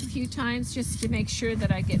and forth a few times just to make sure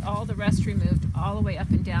that I get all the rust removed all the way up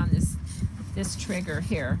and down this trigger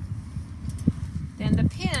here. Then the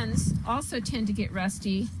pins also tend to get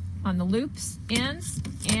rusty on the loops ends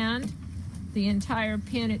and the entire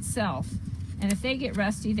pin itself. And if they get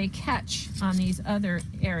rusty, they catch on these other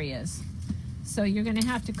areas. So you're going to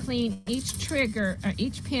have to clean each trigger or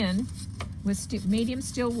each pin with medium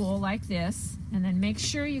steel wool like this, and then make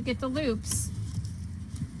sure you get the loops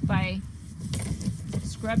by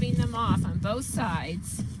scrubbing them off on both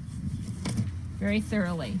sides very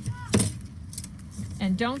thoroughly.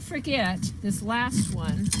 And don't forget this last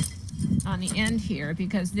one on the end here,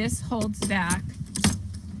 because this holds back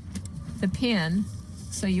the pin.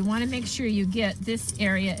 So you want to make sure you get this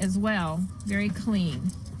area as well very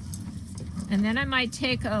clean. And then I might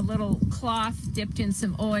take a little cloth dipped in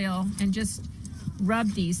some oil and just rub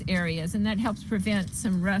these areas, and that helps prevent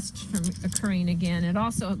some rust from occurring again. It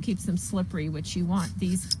also keeps them slippery, which you want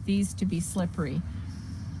these to be slippery.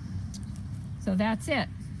 So that's it.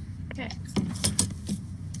 Okay.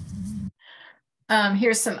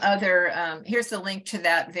 Here's some other, here's the link to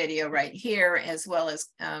that video right here, as well as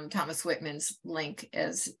Thomas Whitman's link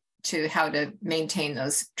as to how to maintain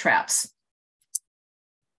those traps.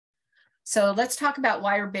 So let's talk about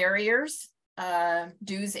wire barriers,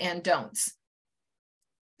 do's and don'ts.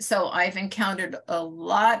 So I've encountered a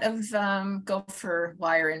lot of gopher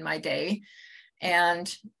wire in my day,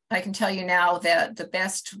 and I can tell you now that the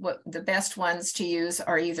best ones to use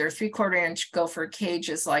are either 3/4 inch gopher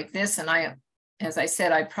cages like this, and as I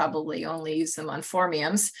said, I probably only use them on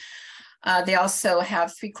formiums. They also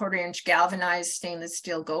have 3/4 inch galvanized stainless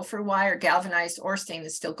steel gopher wire, galvanized or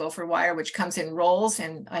stainless steel gopher wire, which comes in rolls.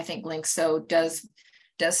 And I think Linkso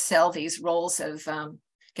does sell these rolls of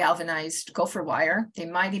galvanized gopher wire. They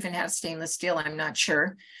might even have stainless steel, I'm not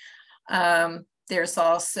sure. There's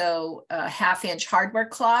also a 1/2 inch hardware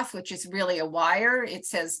cloth, which is really a wire. It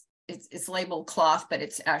says it's labeled cloth, but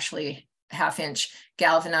it's actually 1/2 inch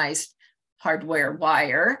galvanized hardware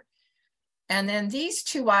wire. And then these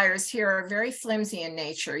two wires here are very flimsy in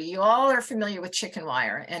nature. You all are familiar with chicken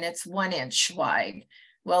wire, and it's 1 inch wide.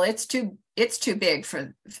 Well, it's too big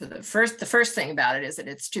for the first thing about it is that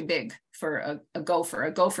it's too big for a gopher.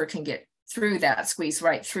 A gopher can get through that, squeeze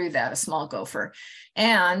right through that, a small gopher.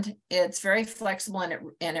 And it's very flexible,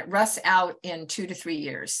 and it rusts out in 2 to 3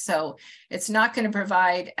 years. So it's not going to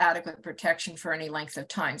provide adequate protection for any length of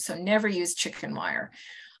time. So never use chicken wire.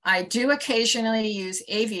 I do occasionally use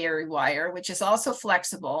aviary wire, which is also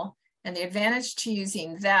flexible. And the advantage to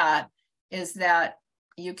using that is that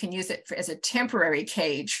you can use it as a temporary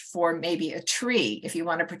cage for maybe a tree if you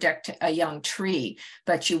want to protect a young tree,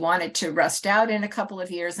 but you want it to rust out in a couple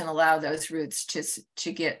of years and allow those roots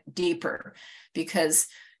to get deeper, because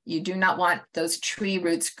you do not want those tree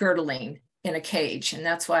roots girdling in a cage. And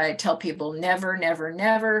that's why I tell people never, never,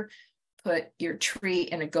 never put your tree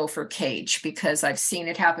in a gopher cage, because I've seen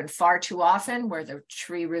it happen far too often where the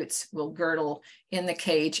tree roots will girdle in the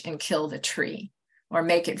cage and kill the tree or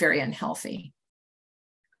make it very unhealthy.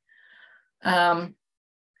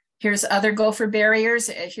 Here's other gopher barriers.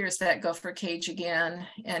 Here's that gopher cage again.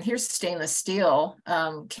 And here's stainless steel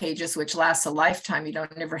cages, which last a lifetime. You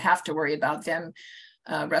don't never have to worry about them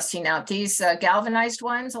rusting out. These galvanized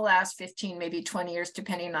ones will last 15, maybe 20 years,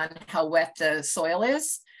 depending on how wet the soil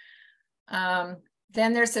is.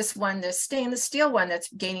 Then there's this one, this stainless steel one that's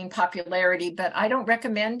gaining popularity, but I don't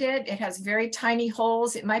recommend it. It has very tiny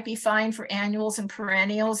holes. It might be fine for annuals and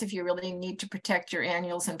perennials if you really need to protect your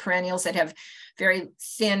annuals and perennials that have very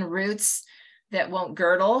thin roots that won't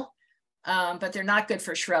girdle, but they're not good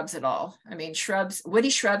for shrubs at all. I mean,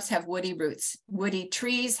 woody shrubs have woody roots. Woody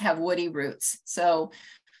trees have woody roots. So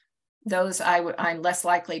those I'm less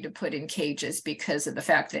likely to put in cages because of the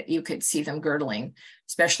fact that you could see them girdling,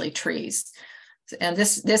 especially trees. And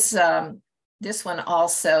this one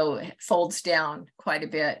also folds down quite a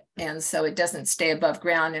bit, and so it doesn't stay above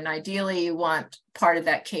ground. And ideally, you want part of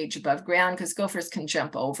that cage above ground, because gophers can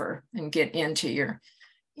jump over and get into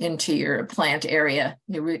your plant area,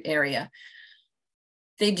 your root area.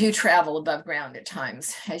 They do travel above ground at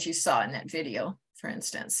times, as you saw in that video, for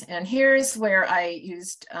instance. And here's where I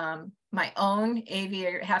used my own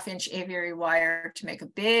 1/2 inch aviary wire to make a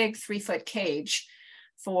big 3-foot cage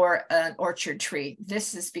for an orchard tree.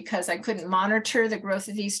 This is because I couldn't monitor the growth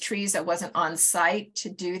of these trees. I wasn't on site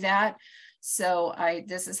to do that. So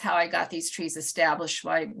this is how I got these trees established,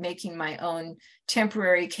 by making my own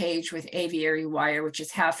temporary cage with aviary wire, which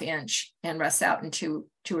is 1/2 inch and rusts out in 2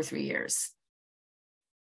 or 3 years.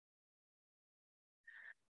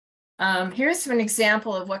 Here's an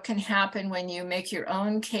example of what can happen when you make your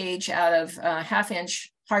own cage out of 1/2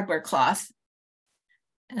 inch hardware cloth.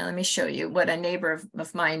 And let me show you what a neighbor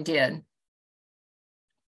of mine did.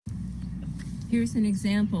 Here's an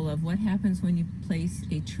example of what happens when you place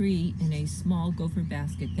a tree in a small gopher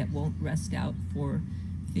basket that won't rust out for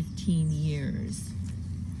 15 years.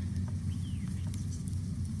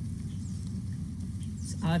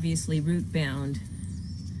 It's obviously root bound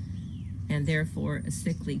and therefore a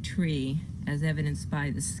sickly tree, as evidenced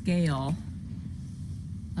by the scale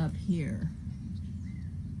up here.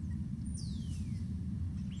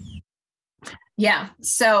 Yeah,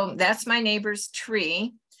 so that's my neighbor's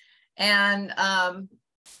tree. And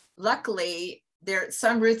luckily,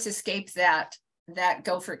 some roots escaped that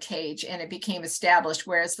gopher cage and it became established,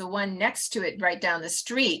 whereas the one next to it right down the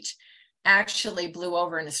street actually blew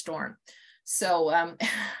over in a storm. So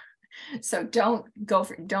so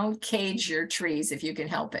don't cage your trees if you can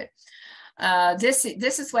help it. This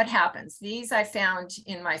is what happens. These I found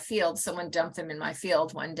in my field. Someone dumped them in my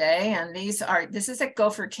field one day, and this is a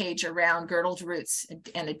gopher cage around girdled roots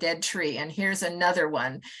and a dead tree. And here's another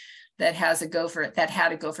one that had a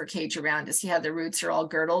gopher cage around to see how the roots are all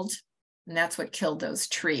girdled, and that's what killed those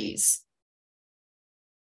trees.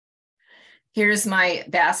 Here's my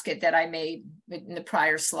basket that I made in the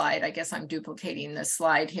prior slide. I guess I'm duplicating the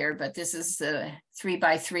slide here, but this is the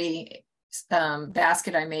 3x3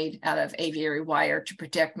 basket I made out of aviary wire to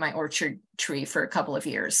protect my orchard tree for a couple of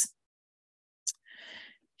years.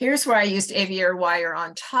 Here's where I used aviary wire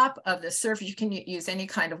on top of the surface. You can use any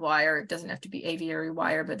kind of wire. It doesn't have to be aviary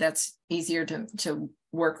wire, but that's easier to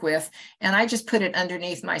work with. And I just put it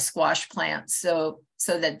underneath my squash plant so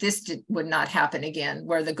that this would not happen again,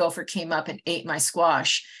 where the gopher came up and ate my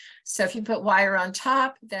squash. So if you put wire on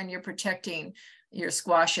top, then you're protecting your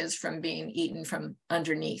squashes from being eaten from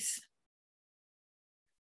underneath.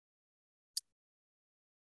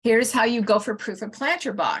 Here's how you gopher-proof a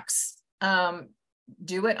planter box.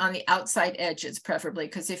 Do it on the outside edges, preferably,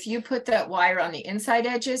 because if you put that wire on the inside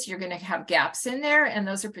edges, you're going to have gaps in there, and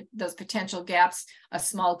those potential gaps a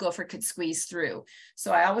small gopher could squeeze through.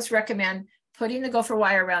 So I always recommend putting the gopher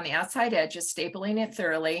wire around the outside edges, stapling it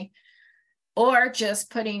thoroughly, or just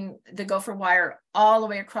putting the gopher wire all the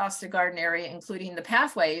way across the garden area, including the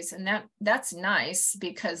pathways, and that's nice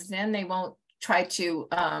because then they won't try to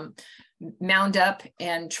mound up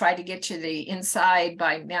and try to get to the inside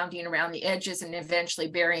by mounding around the edges and eventually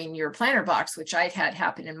burying your planter box, which I've had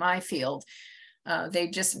happen in my field. They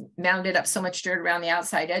just mounded up so much dirt around the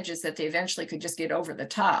outside edges that they eventually could just get over the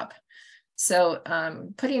top. So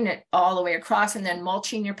putting it all the way across and then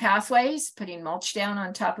mulching your pathways, putting mulch down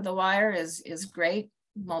on top of the wire is great.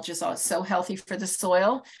 Mulch is so healthy for the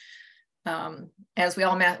soil. As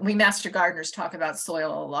we master gardeners talk about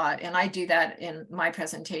soil a lot, and I do that in my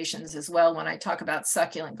presentations as well when I talk about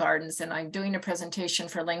succulent gardens. And I'm doing a presentation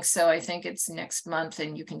for Linkso. I think it's next month,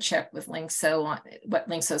 and you can check with Linkso on what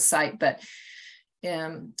Linkso's site. But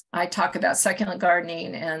I talk about succulent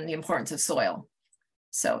gardening and the importance of soil.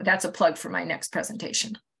 So that's a plug for my next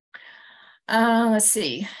presentation. Let's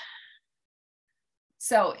see.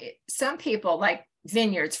 So some people, like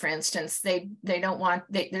vineyards, for instance, they don't want,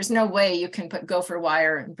 there's no way you can put gopher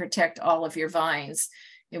wire and protect all of your vines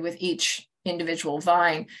with each individual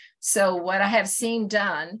vine. So what I have seen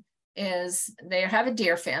done is they have a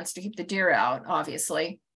deer fence to keep the deer out,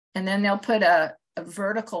 obviously, and then they'll put a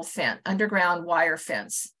vertical fence, underground wire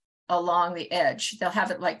fence along the edge. They'll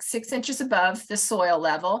have it like 6 inches above the soil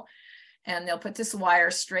level, and they'll put this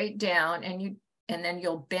wire straight down, and then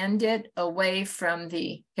you'll bend it away from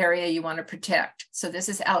the area you want to protect. So this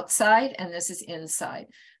is outside and this is inside.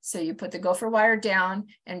 So you put the gopher wire down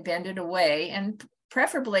and bend it away, and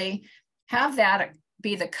preferably have that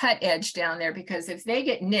be the cut edge down there, because if they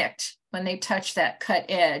get nicked when they touch that cut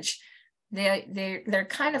edge, they're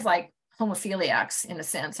kind of like homophiliacs in a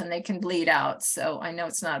sense, and they can bleed out. So I know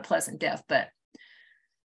it's not a pleasant death, but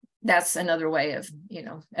that's another way of,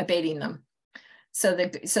 abating them. So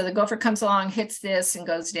the gopher comes along, hits this and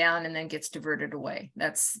goes down and then gets diverted away.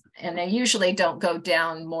 And they usually don't go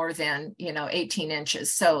down more than, 18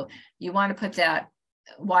 inches. So you want to put that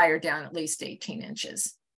wire down at least 18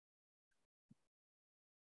 inches.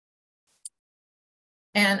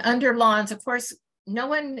 And under lawns, of course, no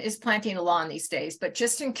one is planting a lawn these days, but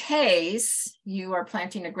just in case you are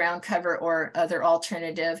planting a ground cover or other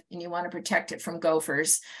alternative and you want to protect it from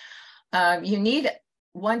gophers, you need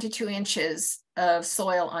 1 to 2 inches of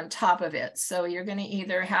soil on top of it. So you're going to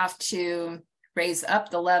either have to raise up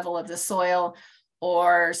the level of the soil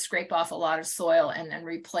or scrape off a lot of soil and then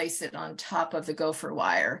replace it on top of the gopher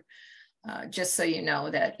wire. Just so you know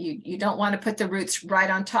that you don't want to put the roots right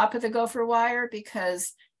on top of the gopher wire,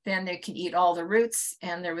 because then they can eat all the roots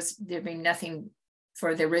and there'd be nothing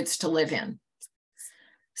for the roots to live in.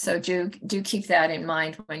 So do keep that in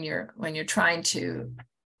mind when you're trying to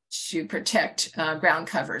protect ground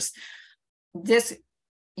covers.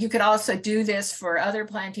 You could also do this for other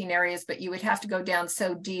planting areas, but you would have to go down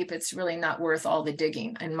so deep, it's really not worth all the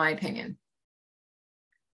digging, in my opinion.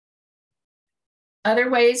 Other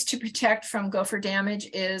ways to protect from gopher damage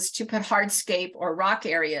is to put hardscape or rock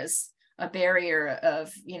areas, a barrier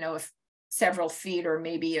of, several feet or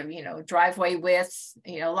maybe of, driveway width.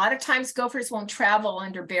 A lot of times gophers won't travel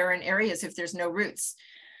under barren areas if there's no roots.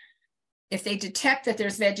 If they detect that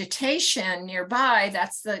there's vegetation nearby,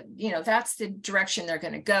 that's the direction they're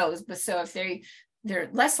going to go. But so if they're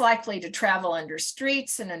less likely to travel under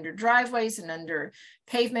streets and under driveways and under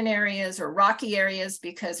pavement areas or rocky areas,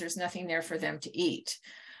 because there's nothing there for them to eat.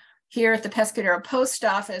 Here at the Pescadero Post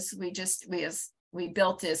Office, we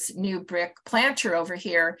built this new brick planter over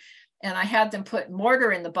here, and I had them put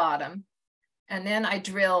mortar in the bottom, and then I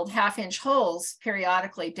drilled 1/2-inch holes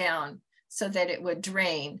periodically down so that it would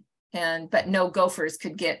drain. But no gophers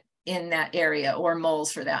could get in that area, or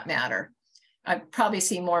moles for that matter. I probably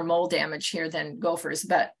see more mole damage here than gophers,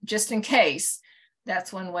 but just in case,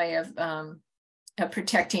 that's one way of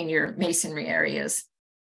protecting your masonry areas.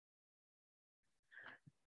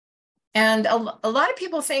 And a lot of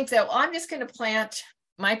people think that, well, I'm just going to plant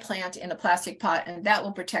my plant in a plastic pot and that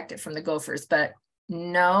will protect it from the gophers, but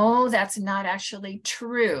No, that's not actually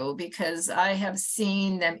true, because I have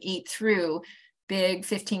seen them eat through big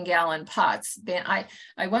 15-gallon pots. I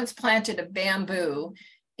once planted a bamboo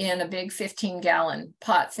in a big 15-gallon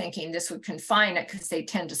pot thinking this would confine it because they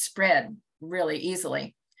tend to spread really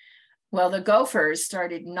easily. Well, the gophers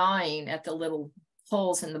started gnawing at the little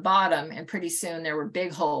holes in the bottom, and pretty soon there were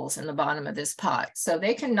big holes in the bottom of this pot. So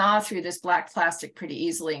they can gnaw through this black plastic pretty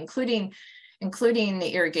easily, including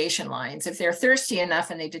the irrigation lines. If they're thirsty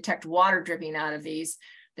enough and they detect water dripping out of these,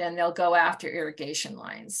 then they'll go after irrigation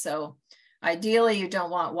lines. So ideally, you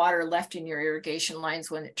don't want water left in your irrigation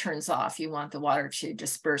lines when it turns off. You want the water to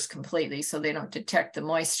disperse completely so they don't detect the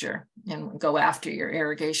moisture and go after your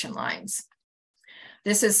irrigation lines.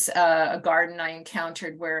 This is a garden I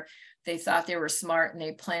encountered where they thought they were smart and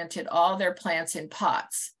they planted all their plants in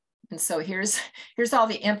pots. And so here's all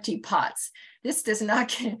the empty pots. This does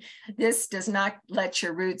not let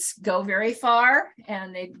your roots go very far,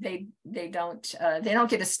 and they don't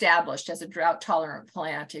get established as a drought tolerant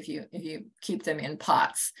plant if you keep them in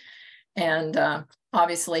pots. And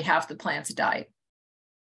obviously half the plants died.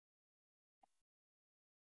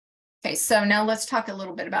 Okay, so now let's talk a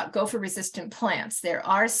little bit about gopher resistant plants. There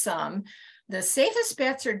are some. The safest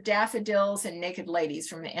bets are daffodils and naked ladies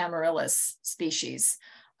from the amaryllis species.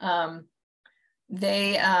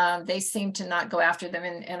 They seem to not go after them,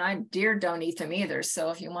 and deer don't eat them either. So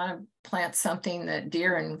if you want to plant something that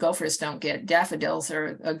deer and gophers don't get, daffodils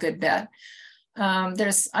are a good bet. I'm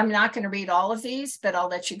not going to read all of these, but I'll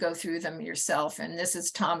let you go through them yourself. And this is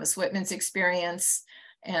Thomas Whitman's experience,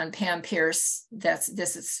 and Pam Pierce. This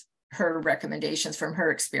is her recommendations from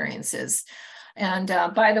her experiences. And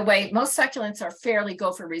by the way, most succulents are fairly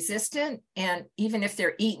gopher resistant, and even if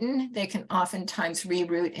they're eaten, they can oftentimes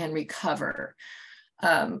reroot and recover.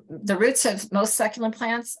 The roots of most succulent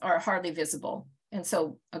plants are hardly visible, and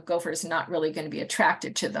so a gopher is not really going to be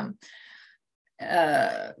attracted to them.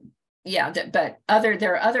 But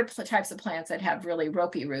there are other types of plants that have really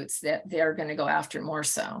ropey roots that they're going to go after more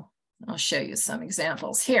so. I'll show you some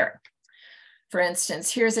examples here. For instance,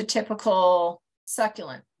 here's a typical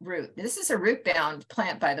succulent root. This is a root-bound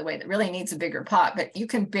plant, by the way, that really needs a bigger pot, but you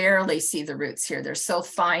can barely see the roots here. They're so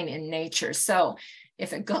fine in nature. So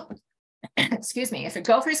if a gopher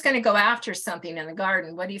is going to go after something in the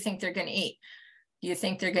garden, what do you think they're going to eat? Do you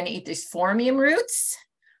think they're going to eat these phormium roots,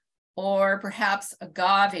 or perhaps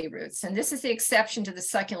agave roots? And this is the exception to the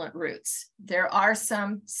succulent roots. There are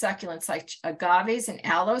some succulents like agaves and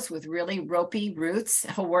aloes with really ropey roots.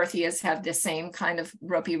 Haworthias have the same kind of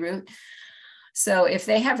ropey root. So if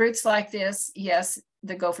they have roots like this, yes,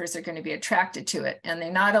 the gophers are going to be attracted to it. And they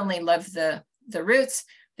not only love the roots,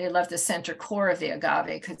 they love the center core of the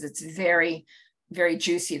agave because it's very, very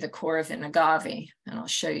juicy, the core of an agave. And I'll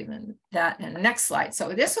show you that in the next slide.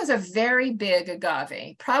 So this was a very big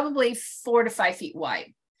agave, probably 4 to 5 feet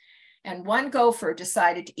wide. And one gopher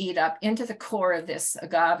decided to eat up into the core of this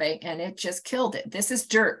agave, and it just killed it. This is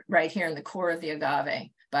dirt right here in the core of the agave,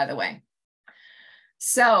 by the way.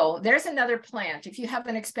 So there's another plant. If you have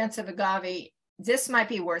an expensive agave, this might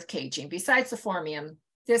be worth caging. Besides the phormium,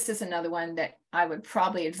 this is another one that I would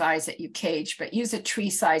probably advise that you cage, but use a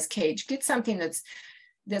tree-size cage. Get something that's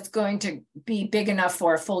going to be big enough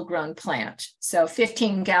for a full-grown plant. So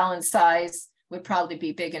 15-gallon size would probably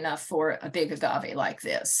be big enough for a big agave like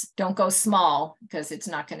this. Don't go small because it's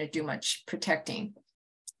not going to do much protecting.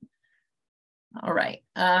 All right.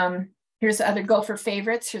 Here's other gopher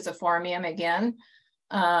favorites. Here's a phormium again.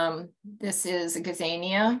 This is a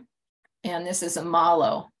gazania, and this is a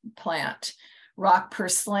mallow plant. Rock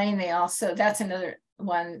purslane, that's another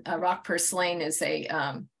one. Rock purslane is a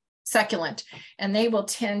succulent, and they will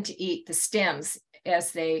tend to eat the stems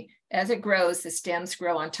as it grows. The stems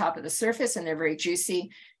grow on top of the surface, and they're very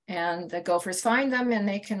juicy. And the gophers find them, and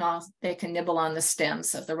they can nibble on the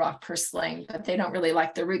stems of the rock purslane, but they don't really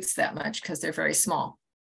like the roots that much because they're very small.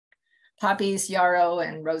 Poppies, yarrow,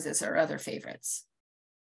 and roses are other favorites.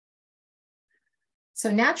 So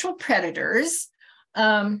natural predators,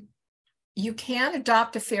 you can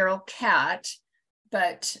adopt a feral cat,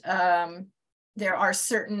 but there are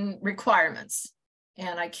certain requirements,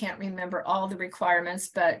 and I can't remember all the requirements,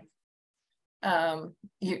 but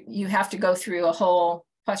you have to go through a whole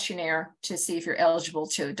questionnaire to see if you're eligible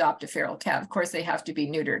to adopt a feral cat. Of course, they have to be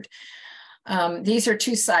neutered. These are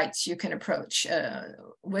 2 sites you can approach,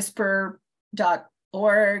 whisper.org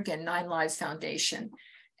and 9 Lives Foundation.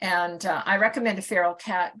 And I recommend a feral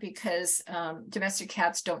cat because domestic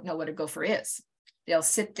cats don't know what a gopher is. They'll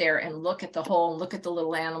sit there and look at the hole, look at the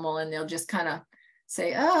little animal, and they'll just kind of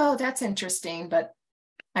say, oh, that's interesting. But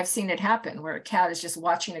I've seen it happen where a cat is just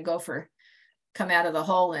watching a gopher come out of the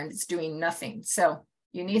hole and it's doing nothing. So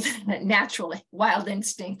you need a natural wild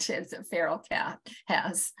instinct as a feral cat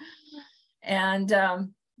has. And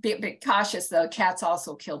be cautious though, cats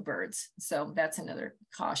also kill birds. So that's another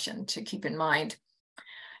caution to keep in mind.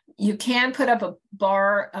 You can put up a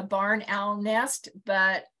barn owl nest,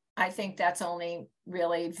 but I think that's only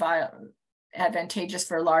really advantageous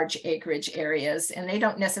for large acreage areas, and they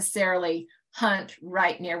don't necessarily hunt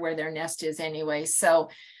right near where their nest is anyway. So,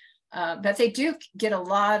 but they do get a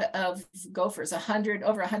lot of gophers,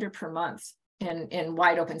 over 100 per month in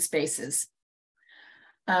wide open spaces.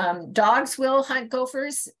 Dogs will hunt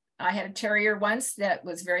gophers. I had a terrier once that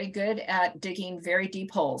was very good at digging very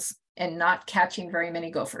deep holes and not catching very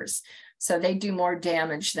many gophers. So they do more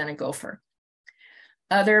damage than a gopher.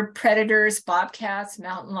 Other predators, bobcats,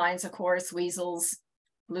 mountain lions, of course, weasels,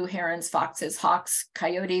 blue herons, foxes, hawks,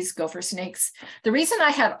 coyotes, gopher snakes. The reason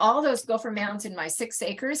I had all those gopher mounds in my 6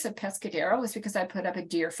 acres of Pescadero was because I put up a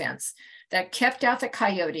deer fence that kept out the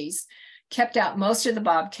coyotes, kept out most of the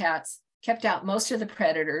bobcats, kept out most of the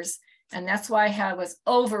predators. And that's why I was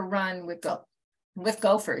overrun with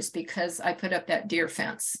gophers, because I put up that deer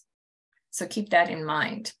fence. So keep that in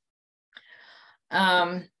mind.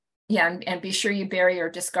 Yeah, and be sure you bury or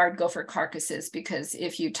discard gopher carcasses, because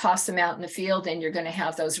if you toss them out in the field, then you're going to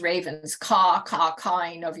have those ravens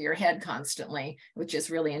cawing over your head constantly, which is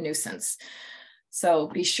really a nuisance. So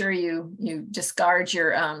be sure you discard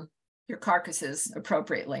your carcasses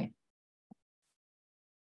appropriately.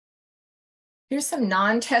 Here's some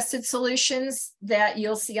non-tested solutions that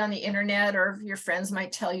you'll see on the internet or your friends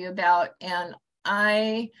might tell you about. And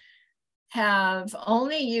I have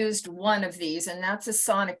only used one of these, and that's a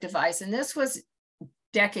sonic device. And this was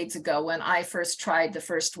decades ago when I first tried the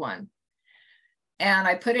first one. And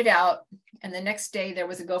I put it out, and the next day there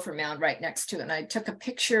was a gopher mound right next to it. And I took a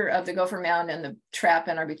picture of the gopher mound and the trap,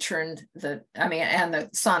 and I returned and the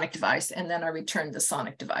sonic device. And then I returned the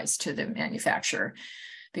sonic device to the manufacturer,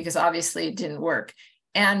 because obviously it didn't work.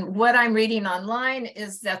 And what I'm reading online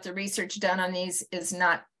is that the research done on these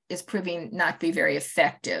is proving not to be very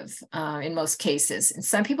effective in most cases. And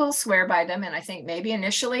some people swear by them, and I think maybe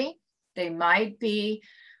initially they might be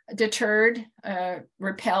deterred,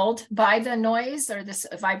 repelled by the noise or this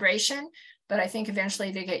vibration, but I think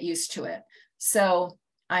eventually they get used to it. So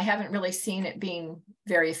I haven't really seen it being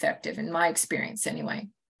very effective in my experience anyway.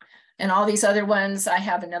 And all these other ones, I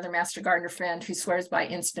have another master gardener friend who swears by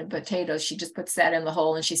instant potatoes. She just puts that in the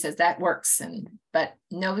hole and she says that works. But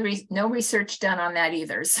no research done on that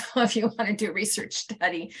either. So if you want to do a research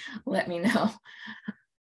study, let me know.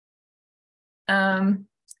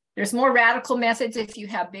 There's more radical methods. If you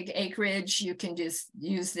have big acreage, you can just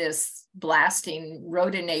use this blasting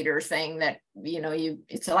rhodinator thing that,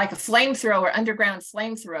 it's like a flamethrower, underground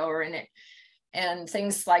flamethrower, and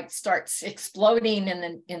things like starts exploding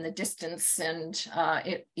in the distance, and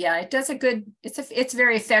it does a good. It's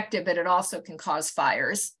very effective, but it also can cause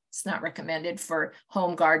fires. It's not recommended for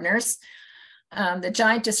home gardeners. The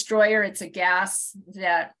giant destroyer, it's a gas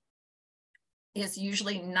that is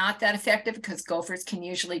usually not that effective because gophers can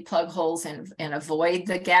usually plug holes and avoid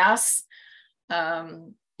the gas.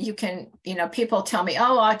 You can, people tell me,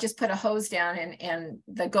 oh, I'll just put a hose down and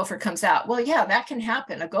the gopher comes out. Well, yeah, that can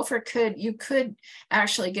happen. You could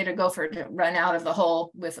actually get a gopher to run out of the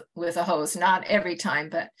hole with a hose. Not every time,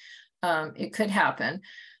 but it could happen.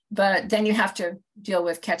 But then you have to deal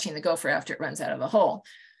with catching the gopher after it runs out of the hole.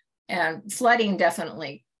 And flooding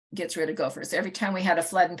definitely gets rid of gophers. Every time we had a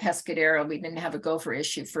flood in Pescadero, we didn't have a gopher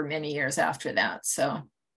issue for many years after that. So.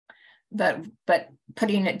 But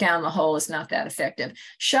putting it down the hole is not that effective.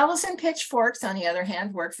 Shovels and pitchforks, on the other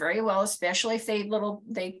hand, work very well, especially if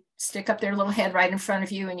they stick up their little head right in front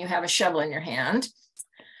of you and you have a shovel in your hand.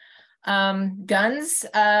 Guns,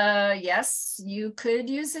 yes, you could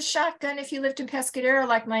use a shotgun if you lived in Pescadero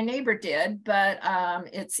like my neighbor did, but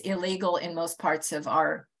it's illegal in most parts of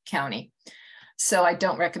our county. So I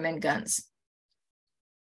don't recommend guns.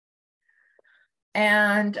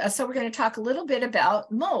 And so we're going to talk a little bit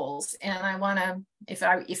about moles. And I want to,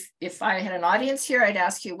 if I had an audience here, I'd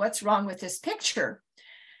ask you, what's wrong with this picture?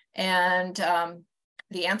 And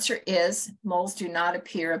the answer is moles do not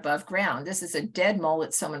appear above ground. This is a dead mole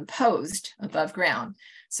that someone posed above ground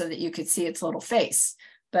so that you could see its little face.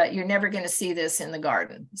 But you're never going to see this in the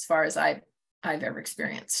garden, as far as I've ever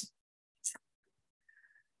experienced.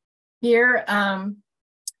 Here,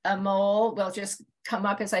 a mole will just come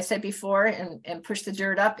up, as I said before, and push the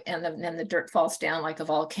dirt up, and then the dirt falls down like a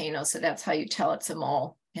volcano. So that's how you tell it's a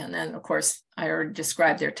mole. And then, of course, I already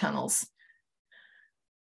described their tunnels.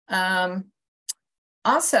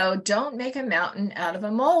 Also, don't make a mountain out of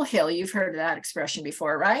a molehill. You've heard that expression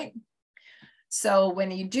before, right? So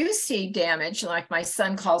when you do see damage, like my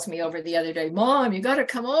son calls me over the other day, Mom, you got to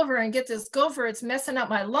come over and get this gopher. It's messing up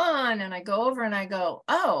my lawn. And I go over and I go,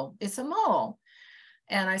 oh, it's a mole.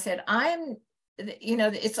 And I said,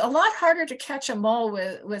 it's a lot harder to catch a mole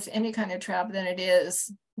with any kind of trap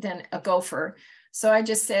than a gopher. So I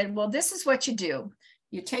just said, well, this is what you do.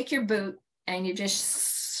 You take your boot and you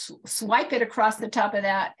just swipe it across the top of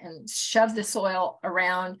that and shove the soil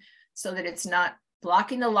around so that it's not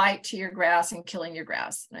blocking the light to your grass and killing your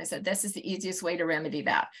grass. And I said, this is the easiest way to remedy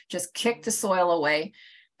that. Just kick the soil away.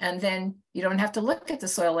 And then you don't have to look at the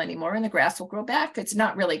soil anymore and the grass will grow back. It's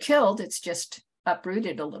not really killed. It's just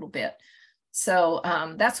uprooted a little bit. So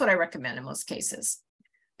that's what I recommend in most cases.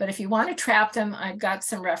 But if you want to trap them, I've got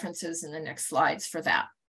some references in the next slides for that.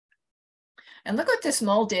 And look what this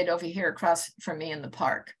mole did over here across from me in the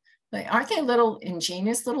park. Aren't they little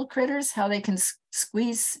ingenious little critters? How they can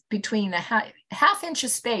squeeze between a half inch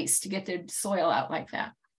of space to get their soil out like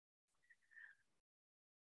that.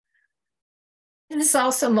 And this is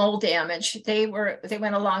also mole damage. They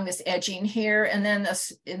went along this edging here, and then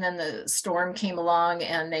the storm came along,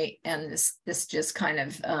 and this just kind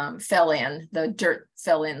of fell in. The dirt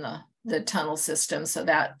fell in the tunnel system, so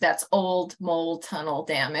that's old mole tunnel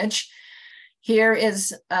damage. Here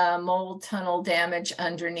is mole tunnel damage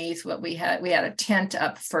underneath what we had. We had a tent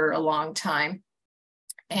up for a long time.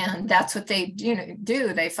 And that's what they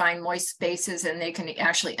do. They find moist spaces and they can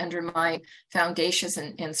actually undermine foundations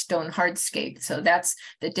and stone hardscape. So that's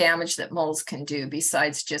the damage that moles can do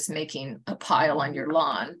besides just making a pile on your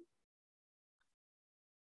lawn.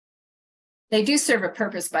 They do serve a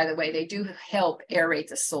purpose, by the way. They do help aerate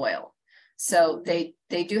the soil. So they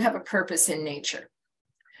do have a purpose in nature.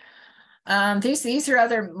 These are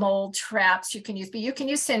other mole traps you can use, but you can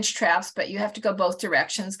use cinch traps, but you have to go both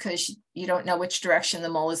directions because you don't know which direction the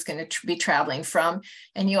mole is going to be traveling from.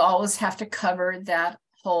 And you always have to cover that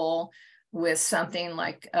hole with something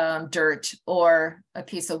like dirt or a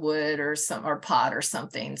piece of wood or pot or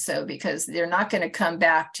something. So because they're not going to come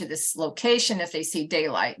back to this location if they see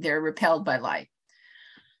daylight, they're repelled by light.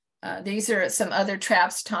 These are some other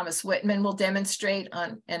traps Thomas Whitman will demonstrate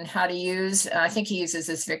on and how to use. I think he uses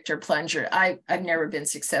this Victor plunger. I've never been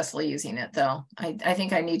successful using it though. I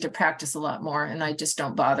think I need to practice a lot more and I just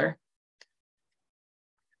don't bother.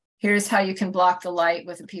 Here's how you can block the light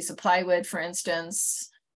with a piece of plywood, for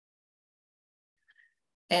instance.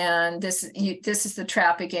 And this is the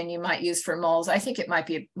trap again you might use for moles. I think it might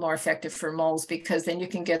be more effective for moles because then you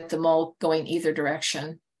can get the mole going either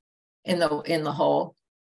direction in the hole.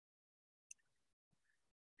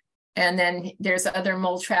 And then there's other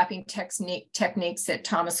mole trapping techniques that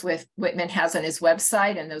Thomas Whitman has on his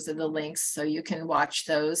website, and those are the links, so you can watch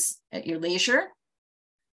those at your leisure.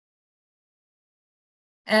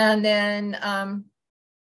 And then,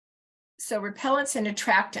 so repellents and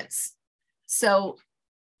attractants. So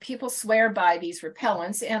people swear by these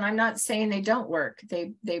repellents, and I'm not saying they don't work.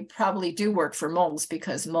 They probably do work for moles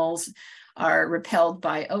because moles are repelled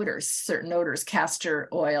by odors, certain odors, castor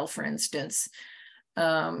oil, for instance.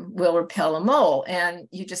 Will repel a mole, and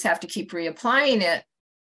you just have to keep reapplying it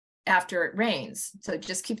after it rains. So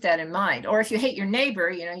just keep that in mind. Or if you hate your neighbor,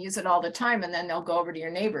 use it all the time and then they'll go over to your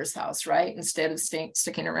neighbor's house, right? Instead of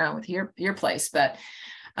sticking around with your place. But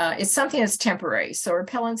it's something that's temporary. So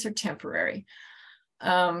repellents are temporary.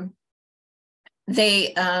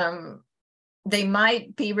 They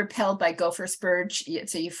might be repelled by gopher spurge.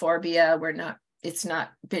 It's a euphorbia. It's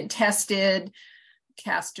not been tested.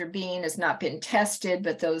 Castor bean has not been tested,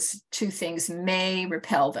 but those two things may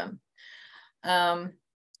repel them. Other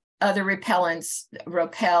repellents,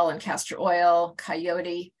 ropel and castor oil,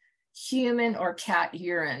 coyote, human or cat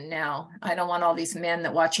urine. Now, I don't want all these men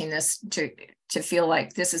that watching this to feel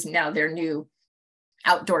like this is now their new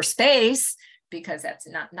outdoor space, because that's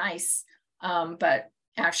not nice. But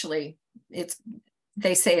actually,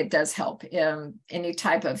 they say it does help. Any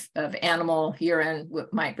type of animal urine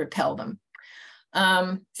might repel them.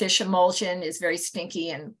 Fish emulsion is very stinky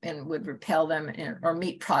and would repel them, or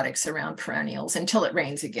meat products around perennials until it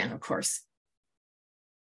rains again, of course.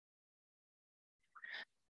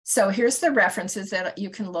 So here's the references that you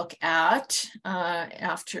can look at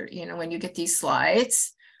after, when you get these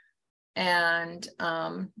slides. And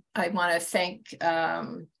I want to thank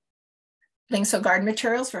Lingso Garden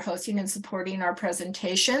Materials for hosting and supporting our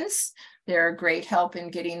presentations. They're a great help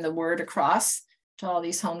in getting the word across to all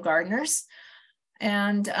these home gardeners.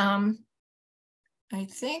 And I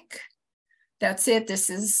think that's it.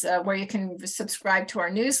 This is where you can subscribe to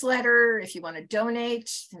our newsletter. If you want to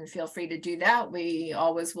donate, then feel free to do that. We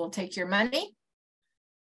always will take your money.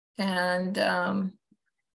 And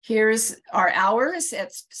Here's our hours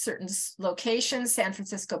at certain locations: San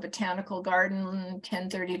Francisco Botanical Garden,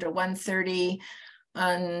 10:30 to 1:30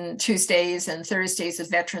 on Tuesdays, and Thursdays at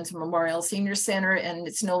Veterans Memorial Senior Center. And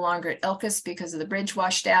it's no longer at Elkis because of the bridge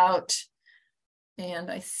washed out. And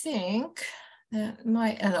I think that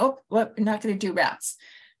might, and oh, well, I'm not going to do rats.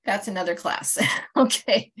 That's another class.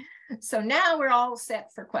 Okay. So now we're all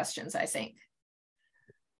set for questions, I think.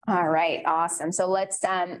 All right, awesome. So let's,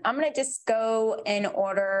 I'm going to just go in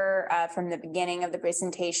order from the beginning of the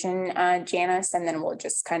presentation, Janice, and then we'll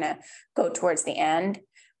just kind of go towards the end.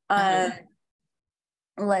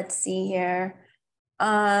 Let's see here.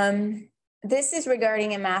 This is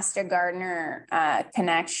regarding a Master Gardener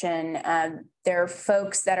connection. There are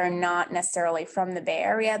folks that are not necessarily from the Bay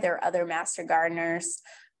Area. There are other Master Gardeners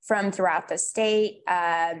from throughout the state.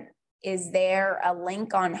 Is there a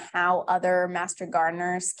link on how other Master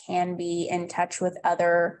Gardeners can be in touch with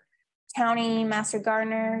other county Master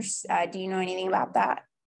Gardeners? Do you know anything about that?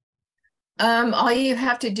 All you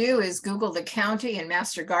have to do is Google the county and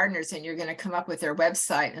Master Gardeners, and you're going to come up with their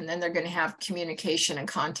website, and then they're going to have communication and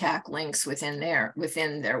contact links within their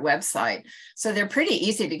website. So they're pretty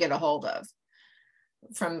easy to get a hold of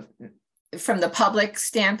from the public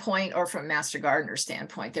standpoint or from Master Gardener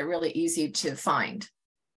standpoint. They're really easy to find.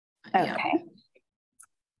 Okay. Yeah.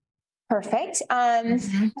 Perfect. I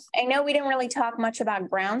know we didn't really talk much about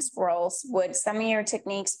ground squirrels. Would some of your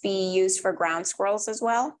techniques be used for ground squirrels as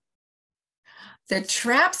well? The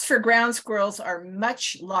traps for ground squirrels are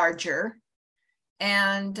much larger.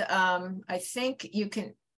 And I think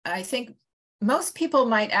most people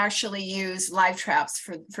might actually use live traps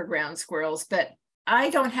for ground squirrels, but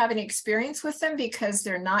I don't have any experience with them because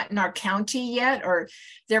they're not in our county yet, or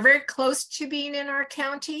they're very close to being in our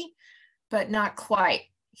county, but not quite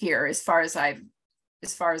here as far as I've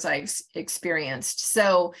experienced.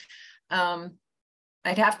 So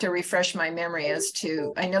I'd have to refresh my memory as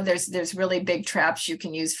to, I know there's really big traps you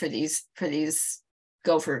can use for these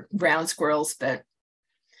gopher ground squirrels, but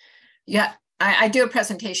yeah, I do a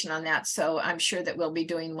presentation on that. So I'm sure that we'll be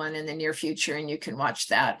doing one in the near future, and you can watch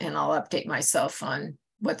that, and I'll update myself on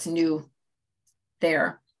what's new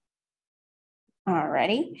there. All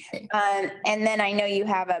righty. And then I know you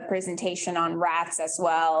have a presentation on rats as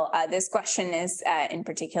well. This question is in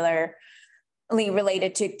particular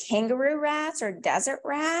related to kangaroo rats or desert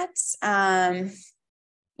rats. You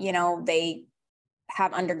know, they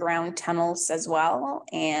have underground tunnels as well.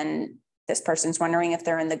 And this person's wondering if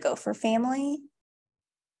they're in the gopher family.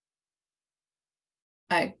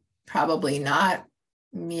 Probably not.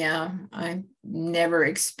 Yeah, I've never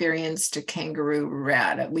experienced a kangaroo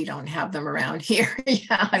rat. We don't have them around here.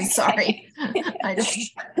 Yeah, I'm sorry. I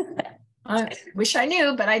wish I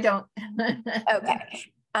knew, but I don't. Okay.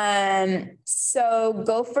 So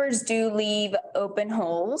gophers do leave open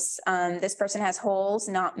holes. This person has holes,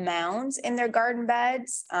 not mounds, in their garden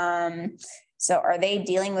beds. So are they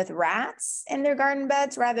dealing with rats in their garden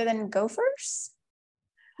beds rather than gophers,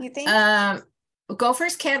 you think?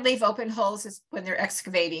 Gophers can't leave open holes when they're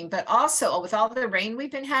excavating, but also with all the rain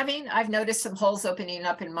we've been having, I've noticed some holes opening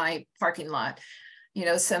up in my parking lot. You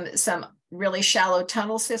know, some really shallow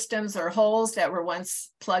tunnel systems or holes that were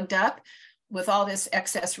once plugged up. With all this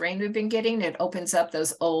excess rain we've been getting, it opens up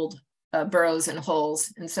those old burrows and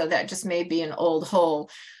holes. And so that just may be an old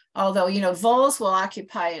hole. Although, you know, voles will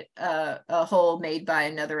occupy a hole made by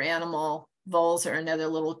another animal. Voles are another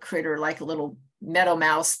little critter, like a little meadow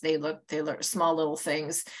mouse. They look small little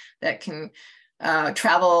things that can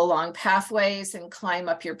travel along pathways and climb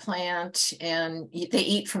up your plant, and they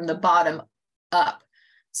eat from the bottom up.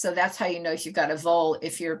 So that's how you know if you've got a vole.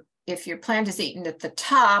 If your plant is eaten at the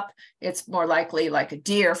top, it's more likely like a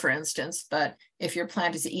deer, for instance. But if your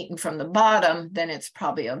plant is eaten from the bottom, then it's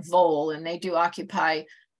probably a vole, and they do occupy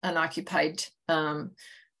unoccupied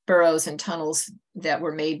burrows and tunnels that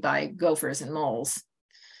were made by gophers and moles.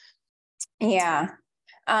 Yeah.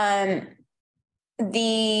 Let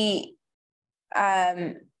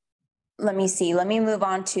me see. Let me move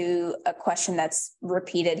on to a question that's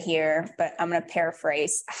repeated here, but I'm going to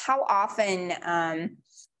paraphrase. How often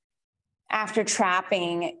after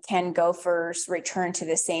trapping can gophers return to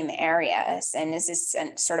the same areas? And is this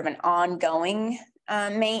sort of an ongoing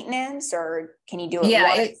maintenance, or can you do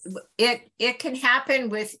it? Yeah, it can happen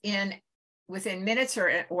within minutes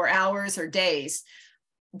or hours or days,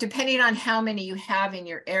 depending on how many you have in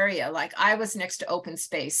your area. Like I was next to open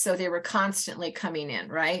space, so they were constantly coming in,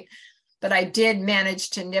 right? But I did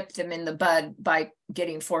manage to nip them in the bud by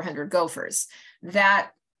getting 400 gophers.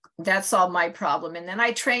 That solved my problem. And then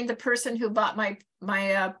I trained the person who bought my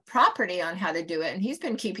property on how to do it, and he's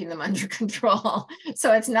been keeping them under control.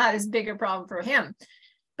 So it's not as big a problem for him.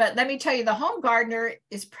 But let me tell you, the home gardener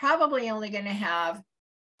is probably only going to have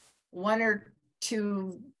 1 or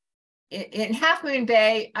 2. In Half Moon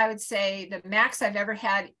Bay, I would say the max I've ever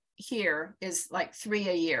had here is like 3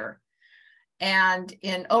 a year. And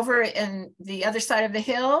over in the other side of the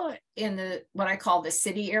hill, in the what I call the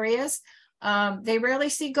city areas, they rarely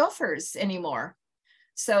see gophers anymore.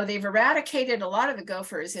 So they've eradicated a lot of the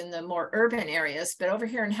gophers in the more urban areas, but over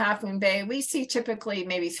here in Half Moon Bay, we see typically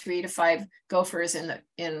maybe 3 to 5 gophers in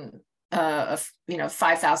a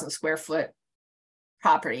 5,000 square foot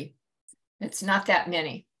property. It's not that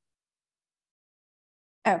many.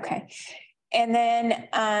 Okay. And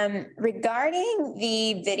then regarding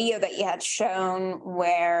the video that you had shown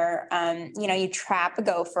where, you trap a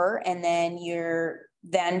gopher and then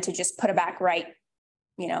to just put it back right,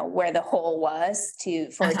 where the hole was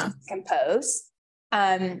for it to decompose.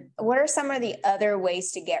 What are some of the other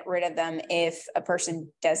ways to get rid of them if a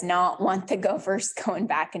person does not want the gophers going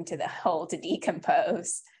back into the hole to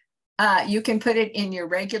decompose? You can put it in your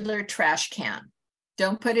regular trash can.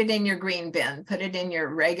 Don't put it in your green bin. Put it in your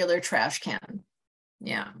regular trash can.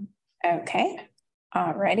 Yeah. Okay.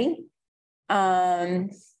 Alrighty.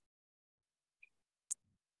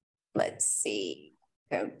 Let's see.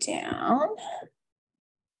 Go down.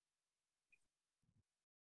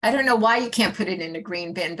 I don't know why you can't put it in a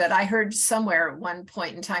green bin, but I heard somewhere at one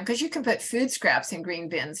point in time, because you can put food scraps in green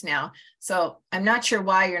bins now. So I'm not sure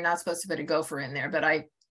why you're not supposed to put a gopher in there, but I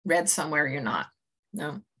read somewhere you're not.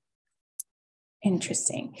 No.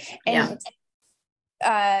 Interesting. And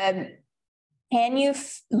can you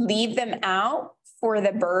leave them out for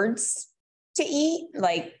the birds to eat,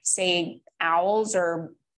 like say owls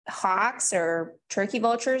or hawks or turkey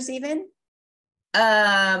vultures even?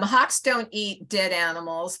 Hawks don't eat dead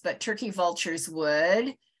animals, but turkey vultures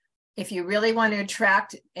would. If you really want to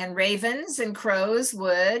attract, and ravens and crows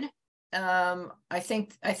would. I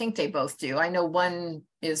think they both do. I know one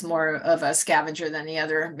is more of a scavenger than the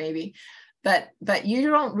other, maybe. But you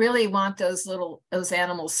don't really want those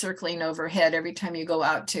animals circling overhead every time you go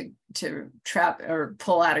out to trap or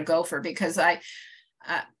pull out a gopher, because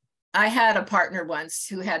I had a partner once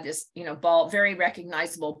who had this, very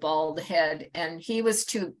recognizable bald head, and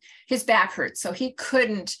his back hurt, so he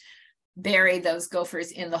couldn't bury those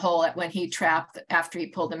gophers in the hole when he trapped after he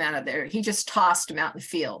pulled them out of there. He just tossed them out in the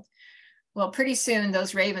field. Well, pretty soon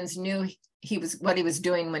those ravens knew what he was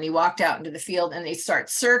doing when he walked out into the field, and they start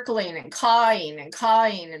circling and cawing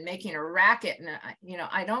and making a racket. And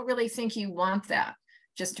I don't really think you want that,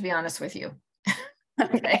 just to be honest with you.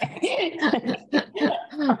 Okay.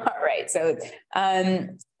 All right. So a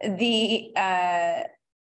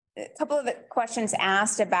couple of the questions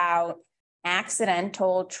asked about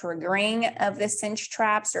accidental triggering of the cinch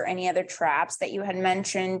traps or any other traps that you had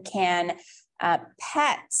mentioned. Can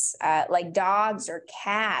pets like dogs or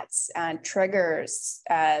cats triggers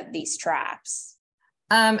these traps?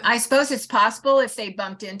 I suppose it's possible if they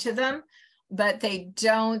bumped into them, but they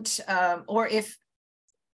don't. Or if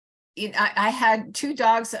I had 2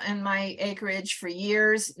 dogs in my acreage for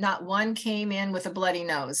years, not one came in with a bloody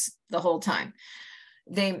nose the whole time.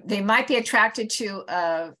 They might be attracted to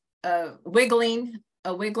a wiggling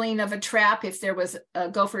of a trap. If there was a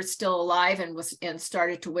gopher still alive and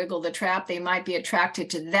started to wiggle the trap, they might be attracted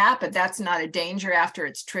to that, but that's not a danger after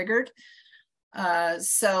it's triggered.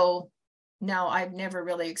 So no, I've never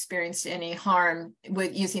really experienced any harm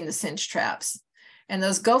with using the cinch traps. And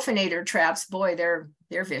those gophinator traps, boy, they're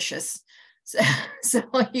vicious. So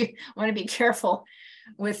you want to be careful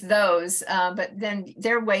with those, but then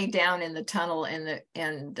they're way down in the tunnel,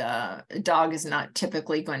 and a dog is not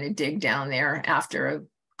typically going to dig down there after a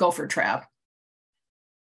gopher trap.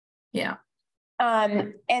 Yeah.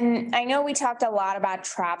 And I know we talked a lot about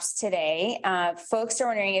traps today. Folks are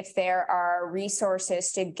wondering if there are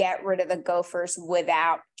resources to get rid of the gophers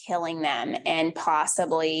without killing them and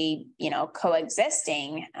possibly,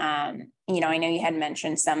 coexisting. I know you had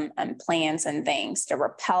mentioned some plans and things to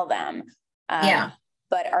repel them.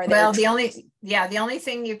 But are there? Well, the only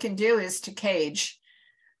thing you can do is to cage,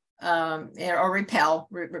 or repel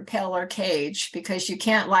or cage, because you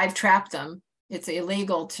can't live trap them. It's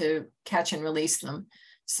illegal to catch and release them.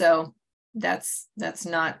 So that's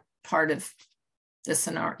not part of the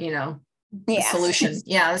scenario, the solution.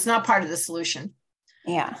 Yeah, it's not part of the solution.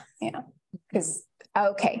 Yeah. Because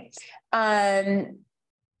okay.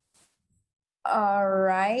 All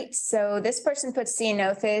right. So this person puts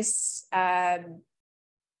Ceanothus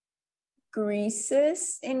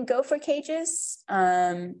greasus in gopher cages,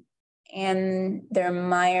 and their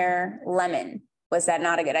Meyer lemon. Was that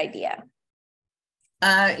not a good idea?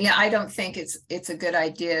 I don't think it's a good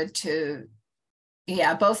idea to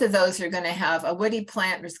Yeah, both of those are going to have a woody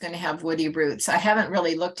plant is going to have woody roots. I haven't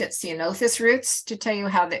really looked at ceanothus roots to tell you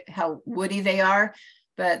how woody they are,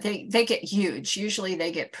 but they get huge. Usually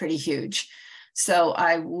they get pretty huge. So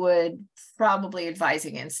I would probably advise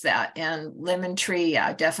against that. And lemon tree,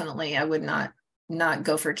 yeah, definitely. I would not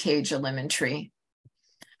go for cage a lemon tree.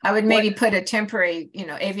 I would maybe put a temporary,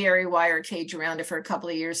 aviary wire cage around it for a couple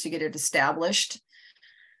of years to get it established.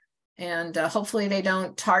 And hopefully they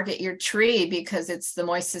don't target your tree because it's the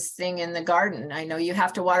moistest thing in the garden. I know you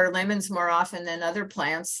have to water lemons more often than other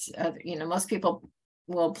plants. Most people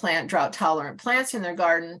will plant drought tolerant plants in their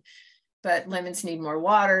garden, but lemons need more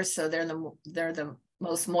water. So they're the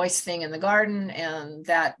most moist thing in the garden, and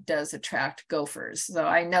that does attract gophers. So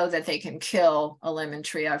I know that they can kill a lemon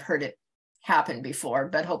tree. I've heard it happen before,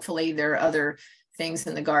 but hopefully there are other things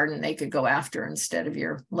in the garden they could go after instead of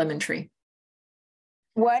your lemon tree.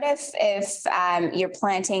 What if you're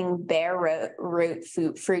planting bare root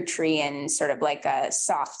fruit tree in sort of like a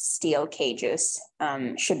soft steel cages?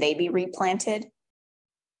 Should they be replanted?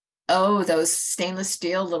 Oh, those stainless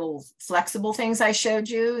steel little flexible things I showed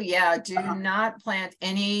you. Yeah, do not plant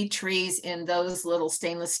any trees in those little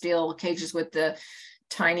stainless steel cages with the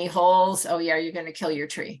tiny holes. Oh yeah, you're going to kill your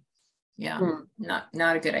tree. Yeah,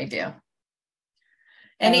 not a good idea.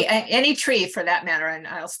 Any tree for that matter. And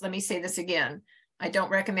let me say this again. I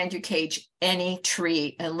don't recommend you cage any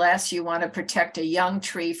tree unless you want to protect a young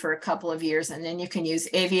tree for a couple of years, and then you can use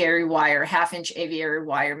aviary wire, 1/2-inch aviary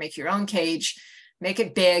wire, make your own cage, make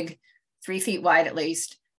it big, 3 feet wide at